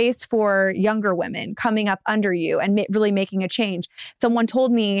make space for younger women coming up under you and really making a change. Someone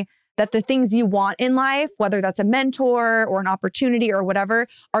told me that the things you want in life, whether that's a mentor or an opportunity or whatever,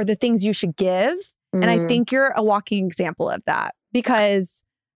 are the things you should give. And I think you're a walking example of that because,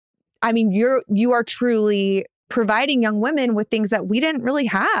 I mean, you are truly providing young women with things that we didn't really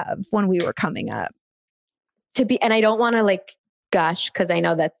have when we were coming up. And I don't want to like gush because I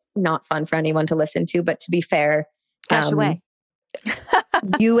know that's not fun for anyone to listen to, but to be fair, gush away.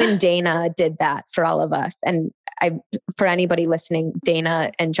 You and Dana did that for all of us. And for anybody listening,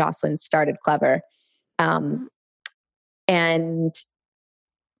 Dana and Jocelyn started Clever. And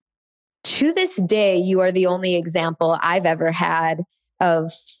to this day, you are the only example I've ever had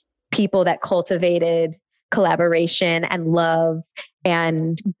of people that cultivated collaboration and love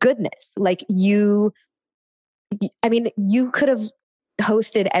and goodness. Like you could have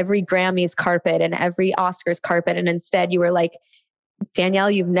hosted every Grammys carpet and every Oscars carpet. And instead you were like, Danielle,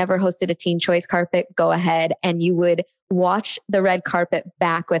 you've never hosted a Teen Choice carpet. Go ahead. And you would watch the red carpet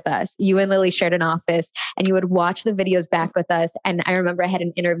back with us. You and Lily shared an office and you would watch the videos back with us. And I remember I had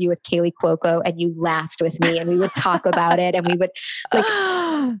an interview with Kaylee Cuoco and you laughed with me and we would talk about it. And we would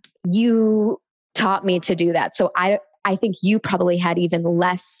you taught me to do that. So I think you probably had even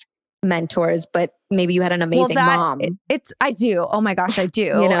less mentors, but maybe you had an amazing mom. I do. Oh my gosh, I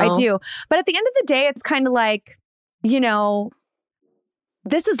do. I do. But at the end of the day, it's kind of like,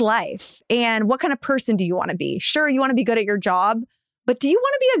 this is life. And what kind of person do you want to be? Sure, you want to be good at your job, but do you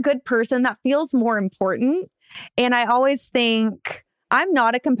want to be a good person? That feels more important. And I always think I'm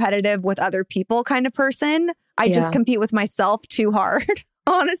not a competitive with other people kind of person. I just compete with myself too hard,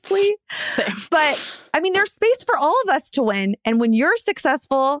 honestly. Same. But I mean, there's space for all of us to win. And when you're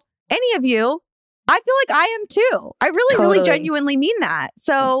successful, any of you, I feel like I am too. I really genuinely mean that.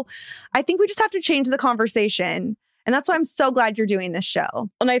 So I think we just have to change the conversation. And that's why I'm so glad you're doing this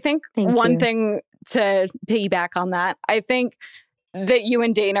show. And I think one thing to piggyback on that, I think that you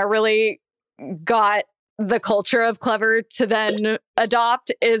and Dana really got the culture of Clever to then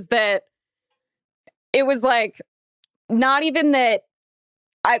adopt is that it was like, not even that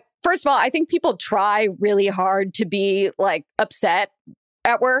first of all, I think people try really hard to be like upset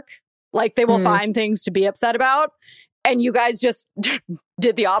at work. Like they will find things to be upset about. And you guys just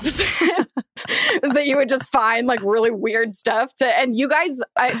did the opposite. Is that you would just find like really weird stuff and you guys,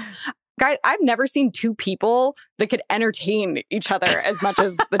 I've never seen two people that could entertain each other as much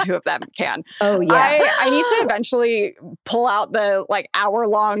as the two of them can. Oh yeah. I need to eventually pull out the like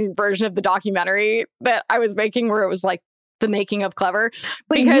hour-long version of the documentary that I was making where it was like the making of Clever.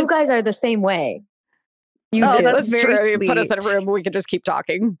 But you guys are the same way. You do. That's true. You put us in a room, we could just keep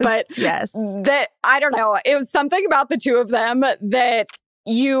talking. But yes, that I don't know. It was something about the two of them that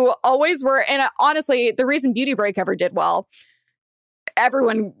you always were. And honestly, the reason Beauty Break ever did well,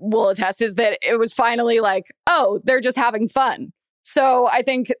 everyone will attest, is that it was finally like, oh, they're just having fun. So I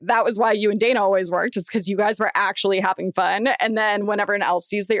think that was why you and Dana always worked, is because you guys were actually having fun. And then when everyone else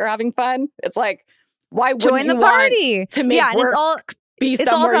sees that you're having fun, it's like, why wouldn't join the you party want to make work be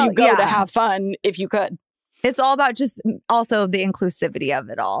somewhere you go to have fun if you could? It's all about just also the inclusivity of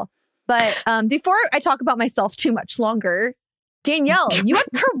it all. But before I talk about myself too much longer, Danielle, you had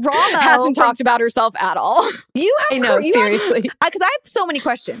Karamo. Hasn't talked about herself at all. You have, I know, seriously. Because I have so many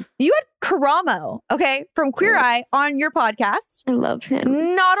questions. You had Karamo, okay, from Queer Eye on your podcast. I love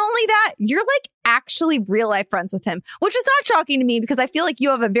him. Not only that, you're like actually real life friends with him, which is not shocking to me because I feel like you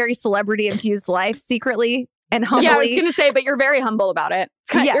have a very celebrity infused life secretly and humbly. Yeah, I was going to say, but you're very humble about it.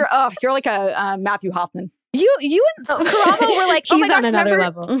 It's kind of, you're like a Matthew Hoffman. You and Karamo were like, oh my gosh, on another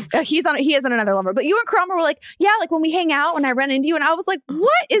level. He is on another level. But you and Karamo were like, yeah, like when we hang out and I run into you, and I was like,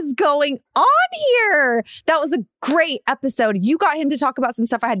 what is going on here? That was a great episode. You got him to talk about some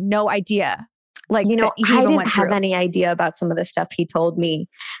stuff I had no idea. Like, I didn't have any idea about some of the stuff he told me.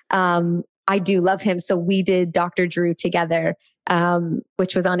 I do love him. So we did Dr. Drew together,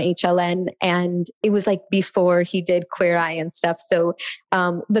 which was on HLN. And it was like before he did Queer Eye and stuff. So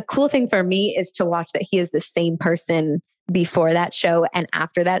the cool thing for me is to watch that he is the same person before that show and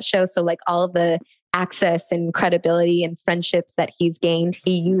after that show. So like all of the access and credibility and friendships that he's gained,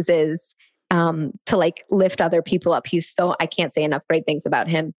 he uses to like lift other people up. I can't say enough great things about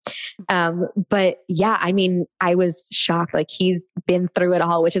him. But yeah, I mean, I was shocked. Like he's been through it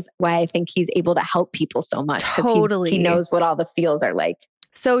all, which is why I think he's able to help people so much. Totally. He knows what all the feels are like.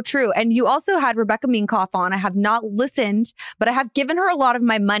 So true. And you also had Rebecca Minkoff on. I have not listened, but I have given her a lot of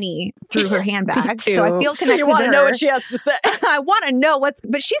my money through her handbag. So I feel connected so you want to her. Know what she has to say. I want to know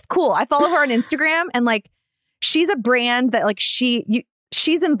but she's cool. I follow her on Instagram and like, she's a brand that like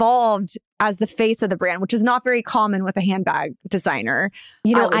she's involved as the face of the brand, which is not very common with a handbag designer.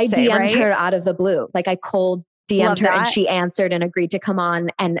 You know, I DM'd right? her out of the blue. Like I cold DM'd her and she answered and agreed to come on.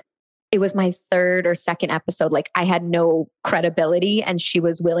 And it was my third or second episode. Like I had no credibility and she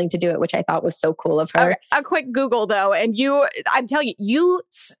was willing to do it, which I thought was so cool of her. A quick Google though. And I'm telling you,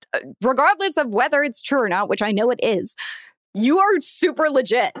 regardless of whether it's true or not, which I know it is, you are super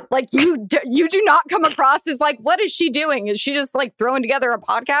legit. Like you do not come across as like, what is she doing? Is she just like throwing together a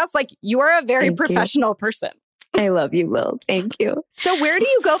podcast? Like you are a very professional person. I love you, Lil. Thank you. So where do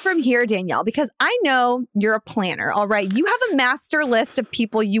you go from here, Danielle? Because I know you're a planner. All right. You have a master list of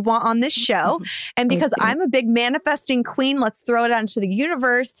people you want on this show. And because I'm a big manifesting queen, let's throw it out into the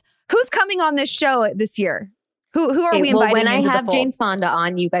universe. Who's coming on this show this year? Who are we inviting? Well, when I into have the fold? Jane Fonda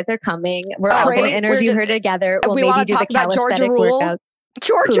on, you guys are coming. We're all going to interview her together. We'll maybe do the calisthenic workouts.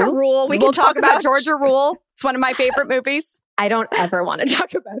 Georgia Rule. We'll talk about Georgia Rule. It's one of my favorite movies. I don't ever want to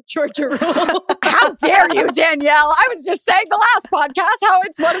talk about Georgia Rule. How dare you, Danielle? I was just saying the last podcast how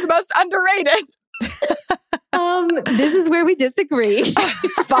it's one of the most underrated. This is where we disagree.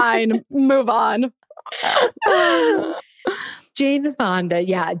 Fine. Move on. Jane Fonda.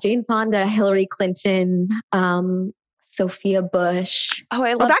 Yeah. Jane Fonda, Hillary Clinton, Sophia Bush. Oh,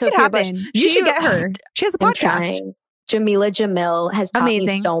 I love that Sophia could happen. Bush. You should get her. She has a podcast. Jamila Jamil has taught me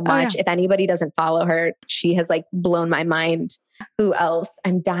so much. Oh, yeah. If anybody doesn't follow her, she has like blown my mind. Who else?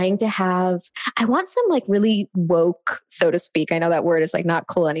 I'm dying to have. I want some like really woke, so to speak. I know that word is like not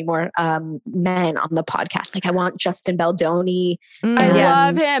cool anymore. Men on the podcast. Like I want Justin Baldoni. I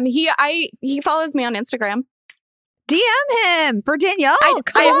love him. He follows me on Instagram. DM him for Danielle.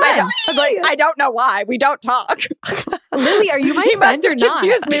 I don't know why. We don't talk. Lily, are you my friend or not? He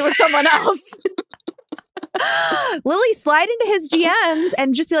must have confused me with someone else. Lily, slide into his DMs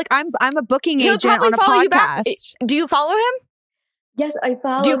and just be like, I'm a booking agent on a podcast. Do you follow him? Yes, I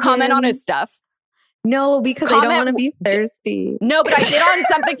follow him. Do you comment on his stuff? No, because I don't want to be thirsty. No, but I did on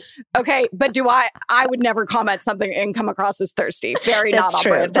something. Okay, but I would never comment something and come across as thirsty. Very not on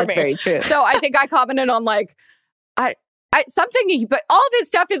brand for me. That's very true. So I think I commented on like, something, but all of his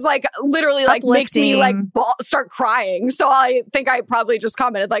stuff is like literally like makes me like start crying. So I think I probably just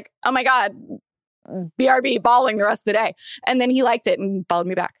commented like, oh my God, BRB bawling the rest of the day. And then he liked it and followed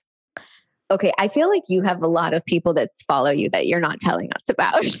me back. Okay, I feel like you have a lot of people that follow you that you're not telling us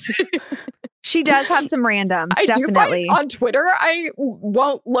about. She does have some randoms, definitely. Do find on Twitter, I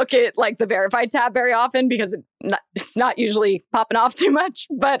won't look at like the verified tab very often because it's not usually popping off too much.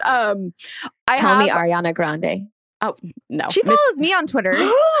 But Tell me Ariana Grande. Oh, no. She follows me on Twitter,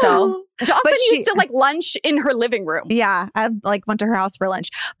 though. Dawson used to like lunch in her living room. Yeah, I like went to her house for lunch.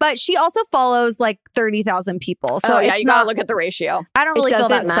 But she also follows like 30,000 people. So you gotta look at the ratio. I don't really feel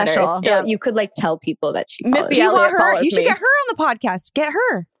that special. Still, you could like tell people that she follows. Missy Elliott follows me. You should get her on the podcast. Get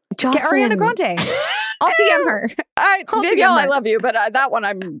her. Jocelyn. Get Ariana Grande. I'll DM her. Danielle, I love you, but that one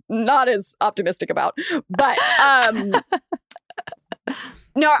I'm not as optimistic about. But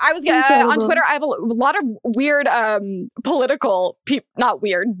no, I was gonna on Twitter. I have a lot of weird political people. Not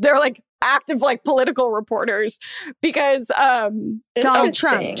weird. They're like active like political reporters because Donald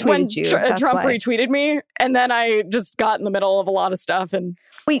Trump tweeted you. Trump retweeted me, and then I just got in the middle of a lot of stuff. And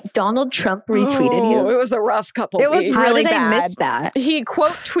wait, Donald Trump retweeted you? It was a rough couple. It was weeks. really bad. I missed that. He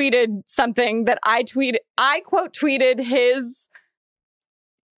quote tweeted something that I tweeted. I quote tweeted his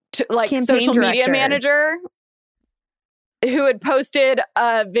campaign social director. media manager, who had posted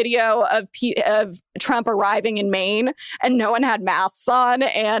a video of Trump arriving in Maine and no one had masks on.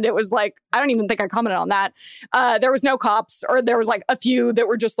 And it was like, I don't even think I commented on that. There was no cops, or there was like a few that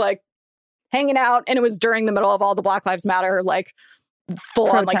were just like hanging out. And it was during the middle of all the Black Lives Matter, like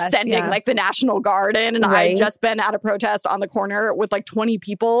full on like sending like the National Guard in. And I had just been at a protest on the corner with like 20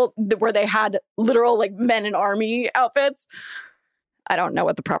 people where they had literal like men in army outfits. I don't know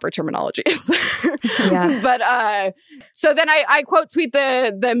what the proper terminology is. Yeah. But so then I quote tweet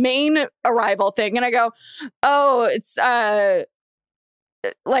the main arrival thing, and I go, oh, it's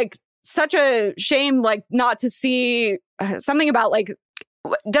like such a shame, like not to see something about like,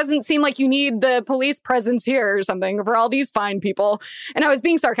 doesn't seem like you need the police presence here or something for all these fine people. And I was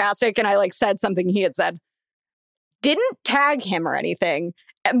being sarcastic, and I like said something he had said. Didn't tag him or anything,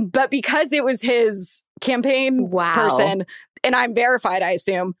 but because it was his campaign person, and I'm verified, I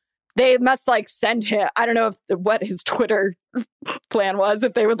assume, they must like send him, I don't know what his Twitter plan was,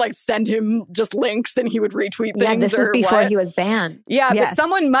 if they would like send him just links and he would retweet things. Yeah, this was before he was banned. Yeah, yes. But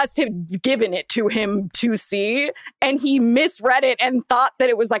someone must have given it to him to see, and he misread it and thought that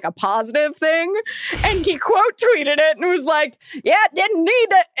it was like a positive thing. And he quote tweeted it and was like, yeah, didn't need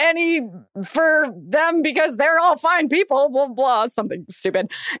any for them because they're all fine people, blah, blah, something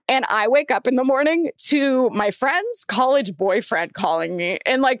stupid. And I wake up in the morning to my friend's college boyfriend calling me,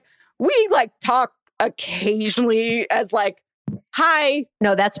 and like, we like talk occasionally as like, hi.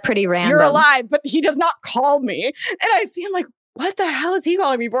 No, that's pretty random. You're alive, but he does not call me. And I see him like, what the hell is he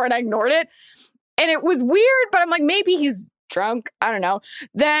calling me for? And I ignored it. And it was weird, but I'm like, maybe he's drunk. I don't know.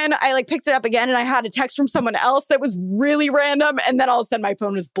 Then I like picked it up again, and I had a text from someone else that was really random. And then all of a sudden my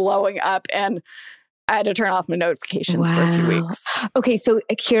phone was blowing up, and I had to turn off my notifications for a few weeks. Okay, so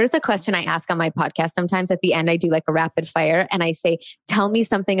here's a question I ask on my podcast. Sometimes at the end, I do like a rapid fire, and I say, tell me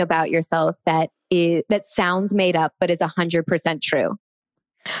something about yourself that sounds made up, but is 100% true.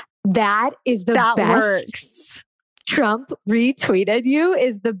 That is the best. Works. Trump retweeted you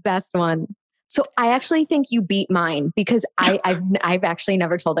is the best one. So I actually think you beat mine, because I've actually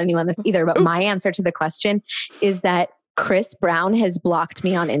never told anyone this either, but my answer to the question is that Chris Brown has blocked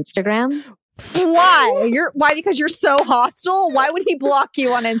me on Instagram. Why? Why? Because you're so hostile? Why would he block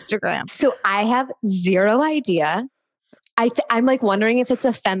you on Instagram? So I have zero idea. I'm like wondering if it's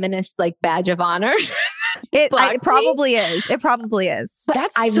a feminist like badge of honor. It probably is. It probably is.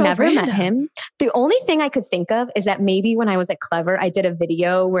 But I've never met him. The only thing I could think of is that maybe when I was at Clever, I did a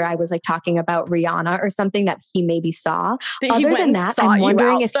video where I was like talking about Rihanna or something that he maybe saw. Other than that, I'm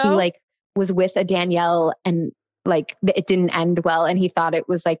wondering if he like was with a Danielle and like it didn't end well, and he thought it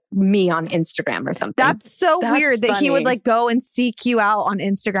was like me on Instagram or something. That's weird that he would like go and seek you out on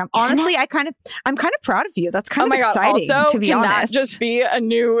Instagram. Honestly, I'm kind of proud of you. That's kind of exciting. Also, to be can honest, that just be a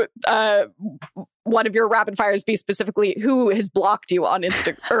new one of your rapid fires? Be specifically who has blocked you on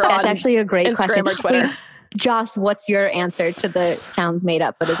Instagram? That's actually a great Instagram question. Or Twitter. Wait, Joss, what's your answer to the sounds made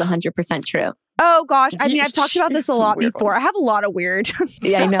up but is 100% true? Oh gosh, I mean, I've talked about this a lot before. I have a lot of weird stuff.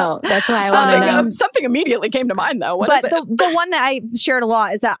 Yeah, I know. That's why I want to know. Something immediately came to mind, though. What is it? The one that I shared a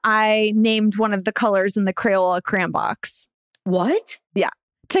lot is that I named one of the colors in the Crayola crayon box. What? Yeah.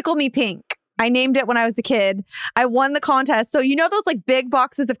 Tickle Me Pink. I named it when I was a kid. I won the contest. So you know those like big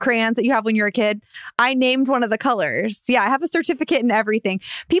boxes of crayons that you have when you're a kid? I named one of the colors. Yeah, I have a certificate and everything.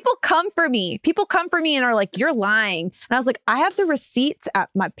 People come for me and are like, you're lying. And I was like, I have the receipts at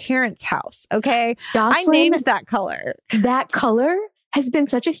my parents' house. Okay. Jocelyn, I named that color. That color has been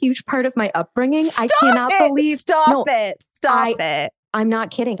such a huge part of my upbringing. I cannot believe. Stop it. I'm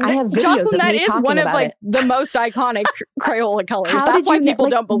not kidding. I have videos Jocelyn, of me that is talking one of about like it. the most iconic Crayola colors. That's why people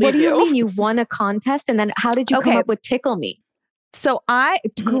don't believe you. What do you you mean you won a contest, and then how did you come up with Tickle Me? So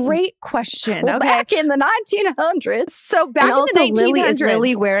great question. Well, okay. Back in the 1900s. So back and in the 1900s. Lily, is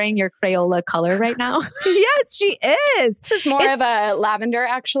Lily wearing your Crayola color right now? Yes, she is. This is more of a lavender,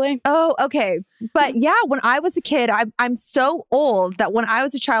 actually. Oh, okay. But yeah, when I was a kid, I'm so old that when I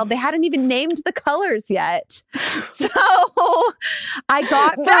was a child, they hadn't even named the colors yet. So I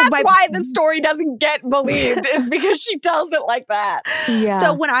got that's why the story doesn't get believed, is because she tells it like that. Yeah.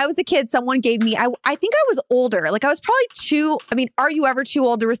 So when I was a kid, someone gave me, I think I was older. Like I was probably are you ever too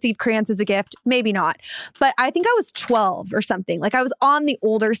old to receive crayons as a gift? Maybe not. But I think I was 12 or something. Like I was on the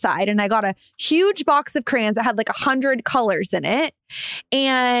older side, and I got a huge box of crayons that had like 100 colors in it.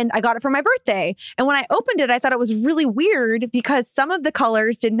 And I got it for my birthday. And when I opened it, I thought it was really weird because some of the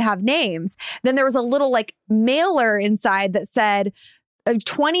colors didn't have names. Then there was a little like mailer inside that said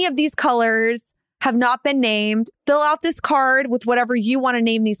 20 of these colors have not been named. Fill out this card with whatever you want to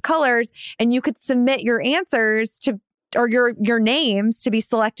name these colors, and you could submit your answers or your names to be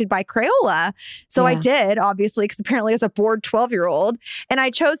selected by Crayola. So I did, obviously, because apparently I was a bored 12-year-old. And I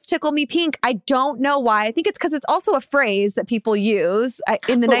chose Tickle Me Pink. I don't know why. I think it's because it's also a phrase that people use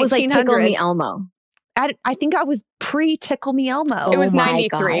in the 1900s. It was like Tickle Me Elmo. I think I was pre-Tickle Me Elmo. It was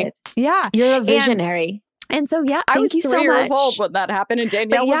 93. God. Yeah. You're a visionary. And so, yeah, I was 3 so years much. old when that happened, and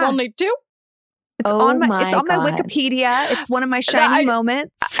Danielle was only 2. It's on my Wikipedia. It's one of my shiny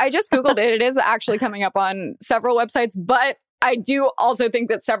moments. I just Googled it. It is actually coming up on several websites, but I do also think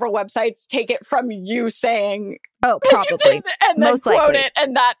that several websites take it from you saying, oh, probably, and then most quote likely. it,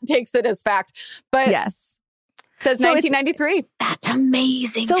 and that takes it as fact. But yes. It says 1993. That's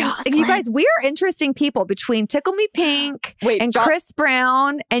amazing, So Jocelyn. you guys, we are interesting people between Tickle Me Pink and Chris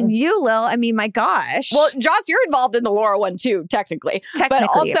Brown and you, Lil. I mean, my gosh. Well, Joss, you're involved in the Laura one too, technically. But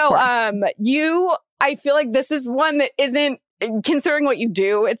also, I feel like this is one that isn't, considering what you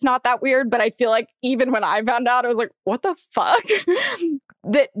do, it's not that weird. But I feel like even when I found out, I was like, what the fuck?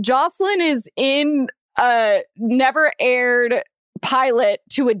 That Jocelyn is in a never aired pilot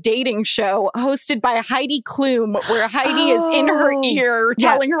to a dating show hosted by Heidi Klum, where Heidi is in her ear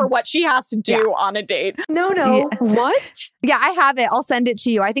telling her what she has to do on a date. No. What? Yeah, I have it. I'll send it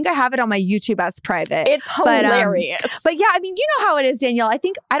to you. I think I have it on my YouTube as private. It's hilarious. But yeah, I mean, you know how it is, Danielle. I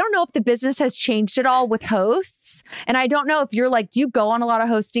don't know if the business has changed at all with hosts. And I don't know if you're like, do you go on a lot of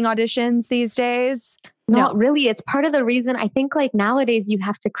hosting auditions these days? Not really. It's part of the reason I think like nowadays you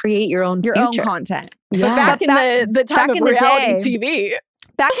have to create your own content. Yeah. But back in the time of reality TV.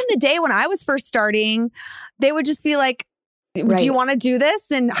 Back in the day when I was first starting, they would just be like, do you want to do this?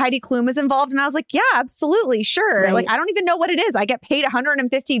 And Heidi Klum is involved. And I was like, yeah, absolutely. Sure. Right. Like, I don't even know what it is. I get paid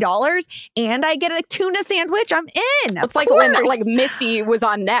 $150 and I get a tuna sandwich. I'm in. It's like when like Misty was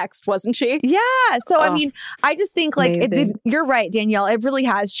on Next, wasn't she? Yeah. So, I mean, I just think like, you're right, Danielle. It really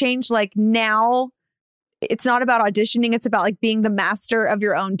has changed. Like now, it's not about auditioning. It's about like being the master of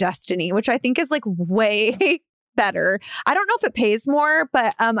your own destiny, which I think is like way better. I don't know if it pays more,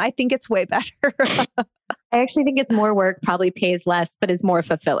 but I think it's way better. I actually think it's more work, probably pays less, but is more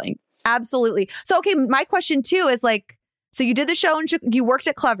fulfilling. Absolutely. So, okay, my question too is like, so you did the show and you worked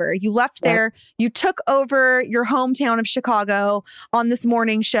at Clever. You left there. You took over your hometown of Chicago on this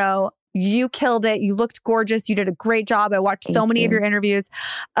morning show. You killed it. You looked gorgeous. You did a great job. I watched so many of your interviews.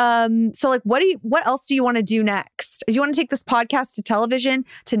 So like, what else do you want to do next? Do you want to take this podcast to television,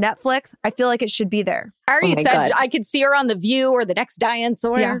 to Netflix? I feel like it should be there. I already said I could see her on The View or the next Diane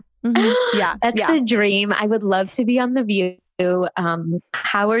Sawyer. Yeah. Mm-hmm. Yeah. That's the dream. I would love to be on The View.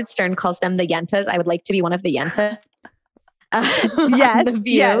 Howard Stern calls them the Yentas. I would like to be one of the Yenta. Yes. The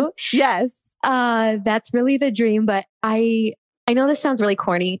View. Yes. That's really the dream. But I know this sounds really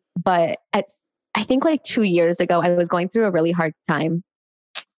corny, but I think like 2 years ago, I was going through a really hard time.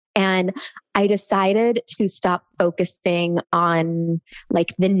 And I decided to stop focusing on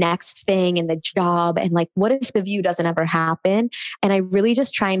like the next thing and the job and like, what if The View doesn't ever happen? And I really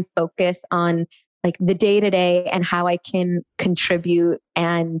just try and focus on like the day to day and how I can contribute.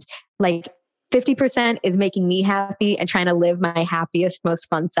 And like 50% is making me happy and trying to live my happiest, most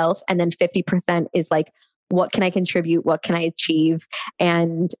fun self. And then 50% is like, what can I contribute? What can I achieve?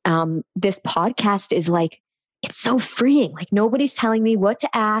 And this podcast is like, it's so freeing. Like nobody's telling me what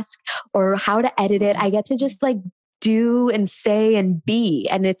to ask or how to edit it. I get to just like do and say and be.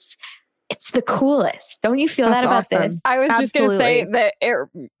 And it's the coolest. Don't you feel that about this? I was just going to say that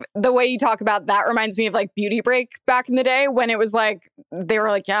the way you talk about that reminds me of like Beauty Break back in the day when it was like, they were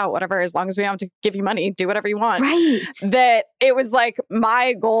like, yeah, whatever, as long as we don't have to give you money, do whatever you want. Right. That it was like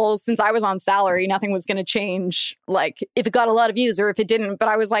my goal since I was on salary, nothing was going to change. Like if it got a lot of views or if it didn't, but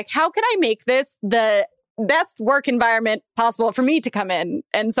I was like, how can I make this the best work environment possible for me to come in?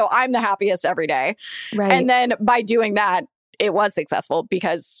 And so I'm the happiest every day. Right. And then by doing that, it was successful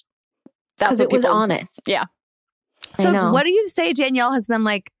because that's what it was honest. Yeah. So what do you say Danielle has been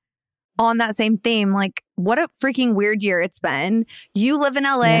like on that same theme? Like what a freaking weird year it's been. You live in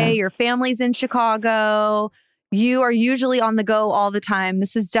LA, your family's in Chicago. You are usually on the go all the time.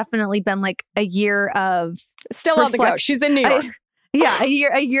 This has definitely been like a year of still on the go. She's in New York. A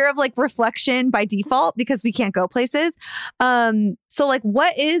year of like reflection by default because we can't go places. So like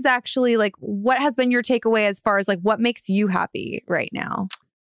what is actually like, what has been your takeaway as far as like what makes you happy right now?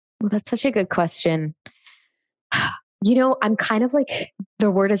 Well, that's such a good question. You know, I'm kind of like, the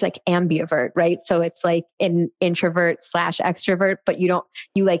word is like ambivert, right? So it's like an introvert / extrovert, but you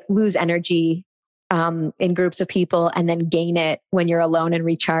like lose energy in groups of people and then gain it when you're alone and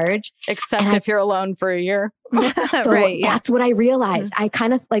recharge. Except if you're alone for a year. So that's what I realized. I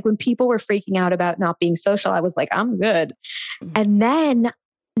kind of like when people were freaking out about not being social, I was like, I'm good. And then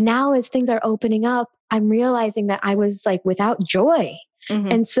now as things are opening up, I'm realizing that I was like without joy.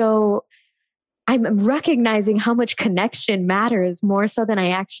 Mm-hmm. And so I'm recognizing how much connection matters more so than I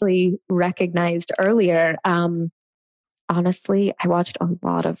actually recognized earlier. Honestly, I watched a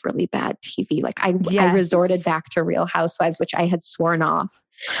lot of really bad TV. Like I resorted back to Real Housewives, which I had sworn off.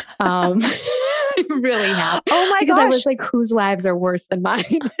 I really have. Oh my gosh. I was like, whose lives are worse than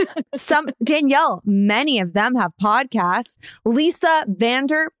mine? Danielle, many of them have podcasts. Lisa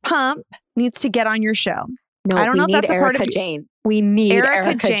Vanderpump needs to get on your show. No, I don't know if that's a part of Erica Jane. We need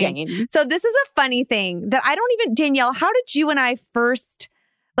Erica Jane. So this is a funny thing that I don't even, Danielle, how did you and I first,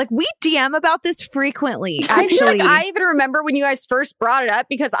 like we DM about this frequently, I feel actually. like I even remember when you guys first brought it up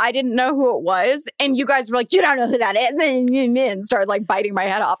because I didn't know who it was. And you guys were like, you don't know who that is. And started like biting my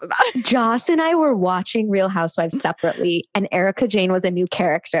head off about it. Joss and I were watching Real Housewives separately, and Erica Jane was a new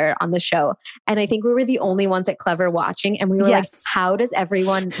character on the show. And I think we were the only ones at Clever watching. And we were like, how does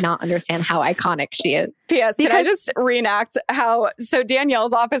everyone not understand how iconic she is? P.S. Can I just reenact so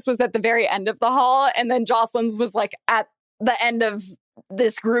Danielle's office was at the very end of the hall, and then Jocelyn's was like at the end of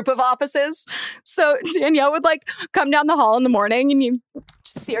this group of offices. So Danielle would like come down the hall in the morning and you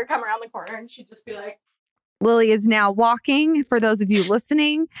just see her come around the corner and she'd just be like, Lily is now walking, for those of you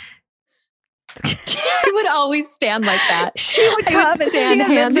listening. She would always stand like that. She would come and stand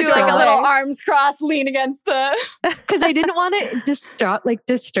hands do like a crossed. little arms crossed, lean against the... Because I didn't want to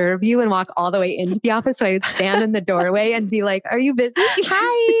disturb you and walk all the way into the office. So I would stand in the doorway and be like, are you busy?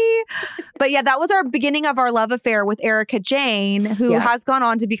 Hi. But yeah, that was our beginning of our love affair with Erica Jane, who has gone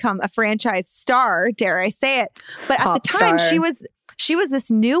on to become a franchise star, dare I say it. But Pop at the time, star. she was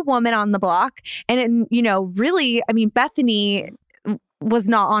this new woman on the block. And, really, I mean, Bethany was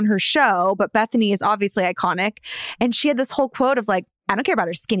not on her show, but Bethany is obviously iconic. And she had this whole quote of like, I don't care about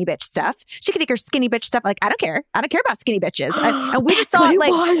her skinny bitch stuff. She can take her skinny bitch stuff. Like, I don't care. I don't care about skinny bitches. And we just thought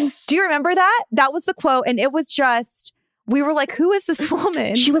like, do you remember that? That was the quote. And it was just, we were like, who is this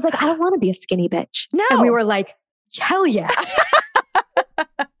woman? She was like, I don't want to be a skinny bitch. No. And we were like, hell yeah.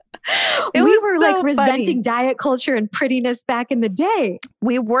 It we was were so like resenting funny. diet culture and prettiness back in the day.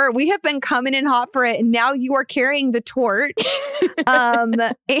 We have been coming in hot for it. And now you are carrying the torch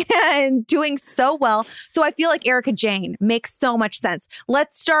and doing so well. So I feel like Erica Jane makes so much sense.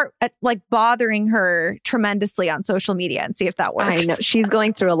 Let's start at, like bothering her tremendously on social media and see if that works. I know. She's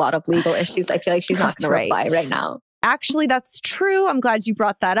going through a lot of legal issues. I feel like she's not That's going to right. reply right now. Actually, that's true. I'm glad you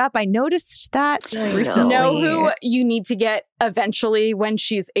brought that up. I noticed that I know. recently. Know who you need to get eventually when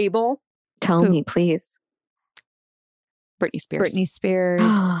she's able? Tell Who? me, please. Britney Spears. Britney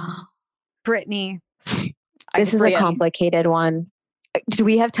Spears. Britney. This is a complicated one. Do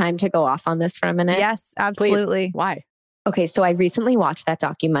we have time to go off on this for a minute? Yes, Please. absolutely. Why? Okay, so I recently watched that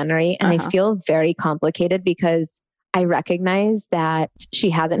documentary and I feel very complicated because I recognize that she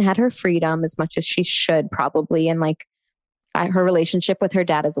hasn't had her freedom as much as she should probably. And like her relationship with her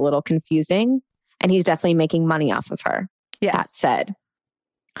dad is a little confusing and he's definitely making money off of her. Yes. That said,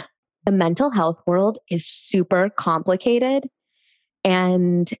 the mental health world is super complicated.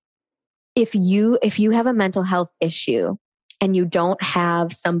 And if you have a mental health issue and you don't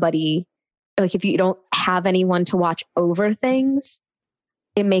have somebody, like if you don't have anyone to watch over things,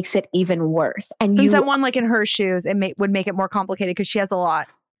 it makes it even worse. And someone like in her shoes, would make it more complicated because she has a lot.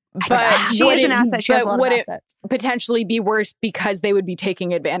 But She is an asset. She has a lot of assets. Potentially be worse because they would be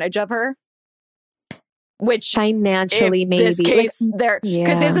taking advantage of her? Which financially, maybe. This case, because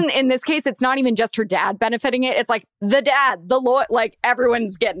Yeah. isn't in this case, it's not even just her dad benefiting it. It's like the dad, the lawyer, like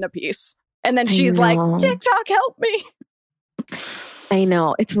everyone's getting a piece. And then she's like, TikTok, help me. I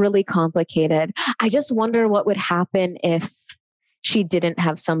know. It's really complicated. I just wonder what would happen if she didn't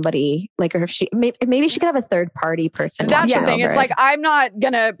have somebody like her. If she maybe she could have a third party person. That's the watching thing. over It's like, I'm not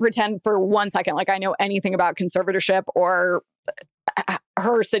going to pretend for 1 second like I know anything about conservatorship or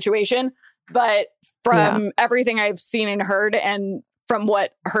her situation. But from everything I've seen and heard and from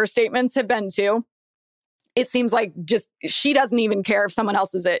what her statements have been too, it seems like just she doesn't even care if someone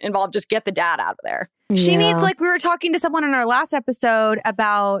else is involved. Just get the dad out of there. She needs, like we were talking to someone in our last episode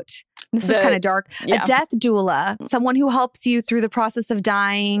about, this is kind of dark, a death doula, someone who helps you through the process of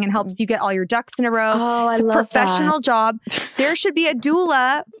dying and helps you get all your ducks in a row. Oh, it's I a love professional that. job. There should be a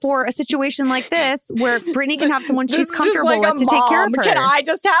doula for a situation like this where Britney can have someone she's comfortable with to take care of her. Can I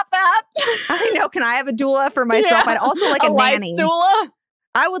just have that? I know. Can I have a doula for myself? I'd also like a nanny. Doula?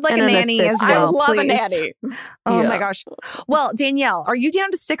 I would like And a an nanny as assistant. well. I would love a please. nanny. Oh my gosh. Well, Danielle, are you down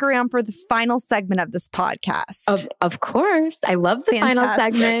to stick around for the final segment of this podcast? Of course. I love the final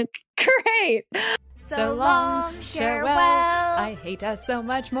Fantastic. segment. Great. So long, farewell. I hate us so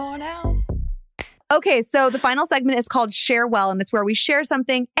much more now. Okay, so the final segment is called Share Well, and it's where we share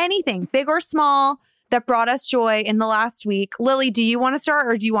something, anything, big or small, that brought us joy in the last week. Lily, do you want to start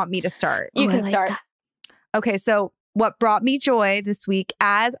or do you want me to start? You I can like start. that. Okay, so what brought me joy this week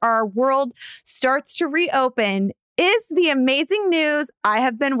as our world starts to reopen is the amazing news I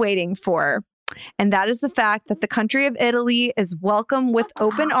have been waiting for. And that is the fact that the country of Italy is welcome with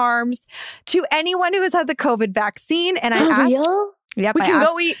open arms to anyone who has had the COVID vaccine. And I asked, Real? yep, We I can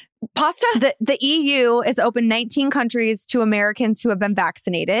asked, go eat Pasta? The EU is open 19 countries to Americans who have been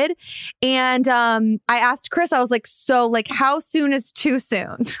vaccinated. And I asked Chris, I was like, so like, how soon is too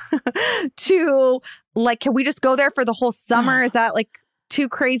soon to like, can we just go there for the whole summer? Is that like too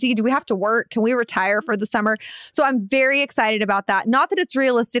crazy? Do we have to work? Can we retire for the summer? So I'm very excited about that. Not that it's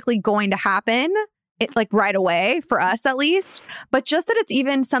realistically going to happen. It's like right away for us at least, but just that it's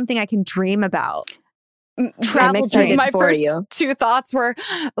even something I can dream about. Travel dreams. My first two thoughts were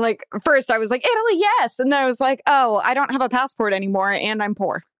like, first I was like, Italy, yes. And then I was like, oh, I don't have a passport anymore and I'm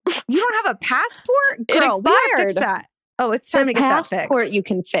poor. You don't have a passport? Girl, It expired. we gotta fix that. Oh, it's time to get that fixed. Passport you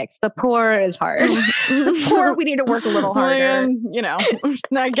can fix. The poor is hard. The poor, we need to work a little harder. You know,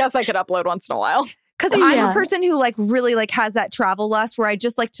 I guess I could upload once in a while. Because I'm a person who like really like has that travel lust where I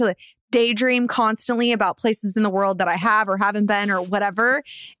just like to daydream constantly about places in the world that I have or haven't been or whatever.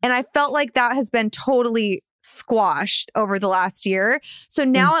 And I felt like that has been totally squashed over the last year. So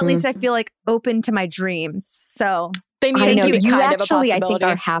now at least I feel like open to my dreams. So they need to keep it kind of a possibility. I think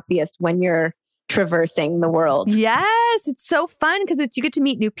are happiest when you're traversing the world. Yes, it's so fun because you get to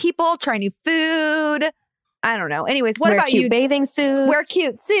meet new people, try new food. I don't know. Anyways, what about you? Bathing suits. Wear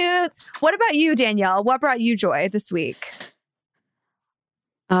cute suits. What about you, Danielle? What brought you joy this week?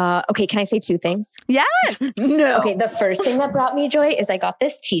 Okay, can I say two things? Yes. No. Okay, the first thing that brought me joy is I got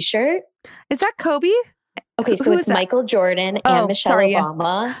this t-shirt. Is that Kobe? Okay, so it's Michael Jordan and Michelle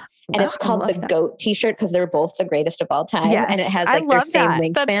Obama. Yes. And it's called the GOAT t-shirt because they're both the greatest of all time. Yes, and it has like their same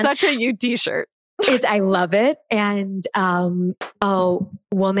wingspan. That's such a you t-shirt. I love it. And a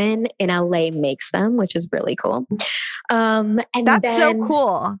woman in LA makes them, which is really cool. And that's so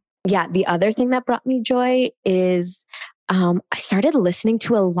cool. Yeah. The other thing that brought me joy is I started listening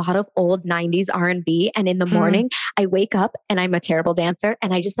to a lot of old 90s R&B. And in the morning, I wake up and I'm a terrible dancer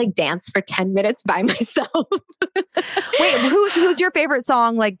and I just like dance for 10 minutes by myself. Wait, who's your favorite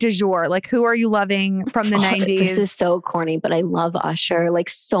song like du jour? Like who are you loving from the 90s? This is so corny, but I love Usher like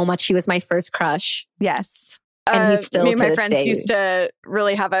so much. He was my first crush. Yes. And he's still me and to my this friends day. used to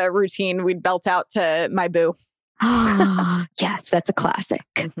really have a routine. We'd belt out to My Boo. Yes, that's a classic.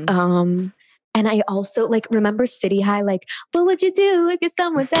 And I also like remember City High, like, what would you do if your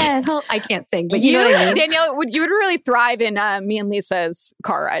son was at home? I can't sing, but you know what I mean? Danielle, you would really thrive in me and Lisa's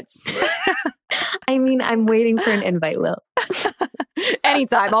car rides. I mean, I'm waiting for an invite, Lil.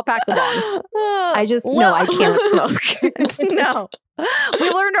 Anytime, I'll pack the bong. No, I can't smoke. No. We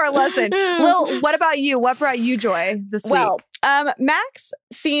learned our lesson. Lil, what about you? What brought you joy this week? Well, Max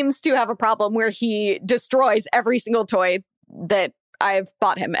seems to have a problem where he destroys every single toy that I've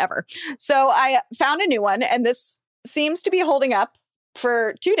bought him ever. So I found a new one and this seems to be holding up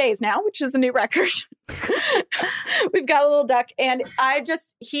for 2 days now, which is a new record. We've got a little duck and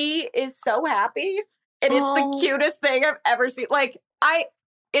he is so happy and it's the cutest thing I've ever seen.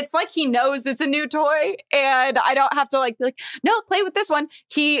 It's like he knows it's a new toy and I don't have to like be like, no, play with this one.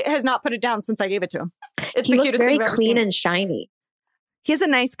 He has not put it down since I gave it to him. It's he the looks cutest very thing I've ever clean seen. and shiny. He has a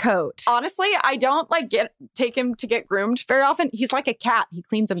nice coat. Honestly, I don't take him to get groomed very often. He's like a cat. He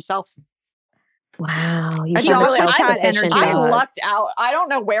cleans himself. Wow. He really has cat energy. I lucked out. I don't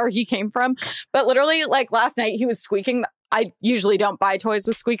know where he came from, but literally like last night he was squeaking. I usually don't buy toys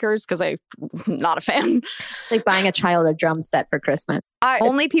with squeakers because I'm not a fan. Like buying a child a drum set for Christmas.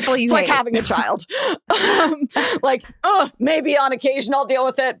 Only people you It's like hate. having a child. Maybe on occasion I'll deal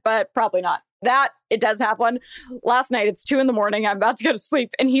with it, but probably not. That it does have one. Last night it's 2 a.m. I'm about to go to sleep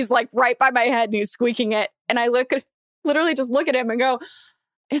and he's like right by my head and he's squeaking it. And I literally just look at him and go,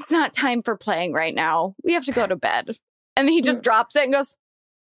 it's not time for playing right now. We have to go to bed. And he just drops it and goes,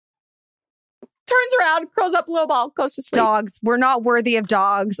 turns around, curls up a little ball, goes to sleep. Dogs. We're not worthy of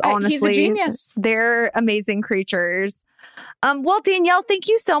dogs, honestly. He's a genius. They're amazing creatures. Well, Danielle, thank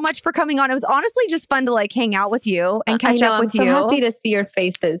you so much for coming on. It was honestly just fun to like hang out with you and catch up with you. I'm so happy to see your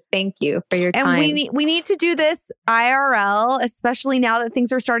faces. Thank you for your time. And we need to do this IRL, especially now that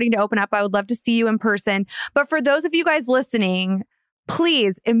things are starting to open up. I would love to see you in person. But for those of you guys listening,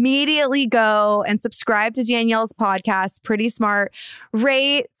 please immediately go and subscribe to Danielle's podcast, Pretty Smart.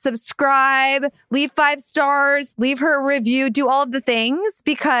 Rate, subscribe, leave 5 stars, leave her a review, do all of the things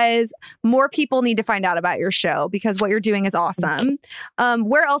because more people need to find out about your show because what you're doing is awesome.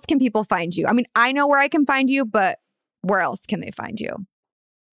 Where else can people find you? I mean, I know where I can find you, but where else can they find you?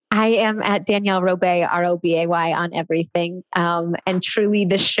 I am at Danielle Robay, Robay on everything. And truly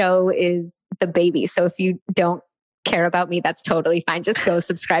the show is the baby. So if you don't care about me, that's totally fine. Just go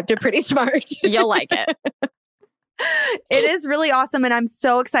subscribe to Pretty Smart. You'll like it. It is really awesome. And I'm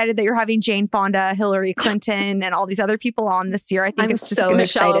so excited that you're having Jane Fonda, Hillary Clinton, and all these other people on this year. I think it's just so gonna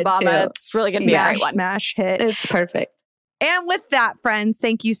Michelle excited Obama. too. It's really going to be a great one. Smash hit. It's perfect. And with that, friends,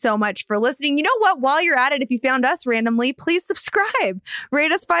 thank you so much for listening. You know what? While you're at it, if you found us randomly, please subscribe,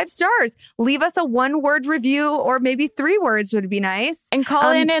 rate us 5 stars, leave us a 1-word review, or maybe 3 words would be nice. And call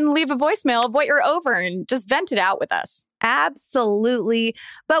in and leave a voicemail of what you're over and just vent it out with us. Absolutely.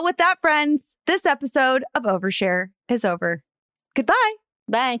 But with that, friends, this episode of Overshare is over. Goodbye.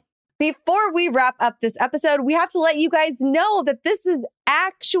 Bye. Before we wrap up this episode, we have to let you guys know that this is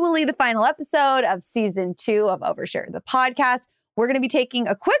actually the final episode of season 2 of Overshare, the podcast. We're going to be taking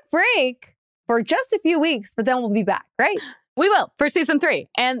a quick break for just a few weeks, but then we'll be back, right? We will for season 3.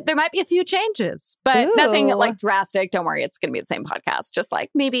 And there might be a few changes, but nothing like drastic. Don't worry. It's going to be the same podcast. Just like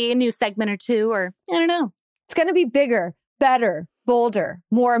maybe a new segment or 2, or I don't know. It's going to be bigger, better, bolder,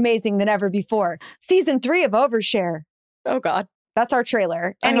 more amazing than ever before. Season 3 of Overshare. Oh, God. That's our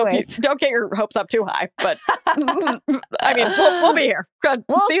trailer. Anyways. I hope you don't get your hopes up too high, but I mean, we'll be here. Good.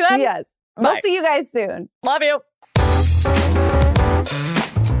 We'll see you then? Yes. Bye. We'll see you guys soon. Love you.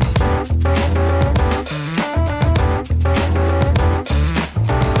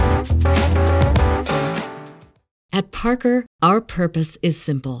 At Parker, our purpose is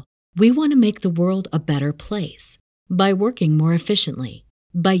simple. We want to make the world a better place by working more efficiently,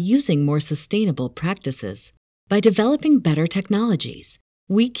 by using more sustainable practices, by developing better technologies.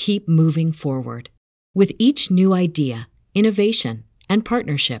 We keep moving forward. With each new idea, innovation, and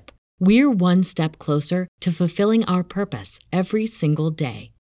partnership, we're one step closer to fulfilling our purpose every single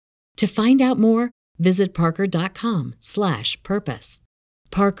day. To find out more, visit parker.com/purpose.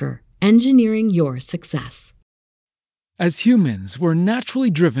 Parker, engineering your success. As humans, we're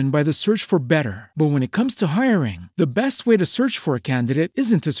naturally driven by the search for better. But when it comes to hiring, the best way to search for a candidate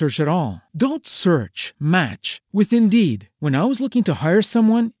isn't to search at all. Don't search, match with Indeed. When I was looking to hire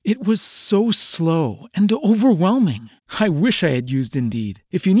someone, it was so slow and overwhelming. I wish I had used Indeed.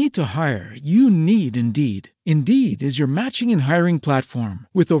 If you need to hire, you need Indeed. Indeed is your matching and hiring platform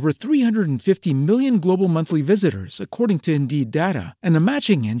with over 350 million global monthly visitors, according to Indeed data, and a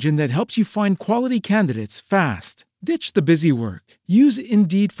matching engine that helps you find quality candidates fast. Ditch the busy work. Use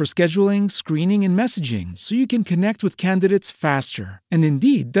Indeed for scheduling, screening, and messaging so you can connect with candidates faster. And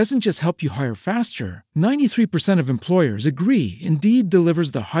Indeed doesn't just help you hire faster. 93% of employers agree Indeed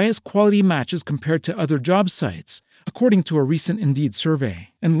delivers the highest quality matches compared to other job sites, according to a recent Indeed survey.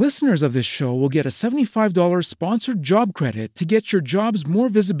 And listeners of this show will get a $75 sponsored job credit to get your jobs more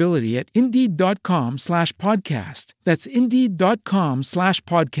visibility at Indeed.com/podcast. That's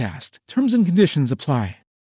Indeed.com/podcast. Terms and conditions apply.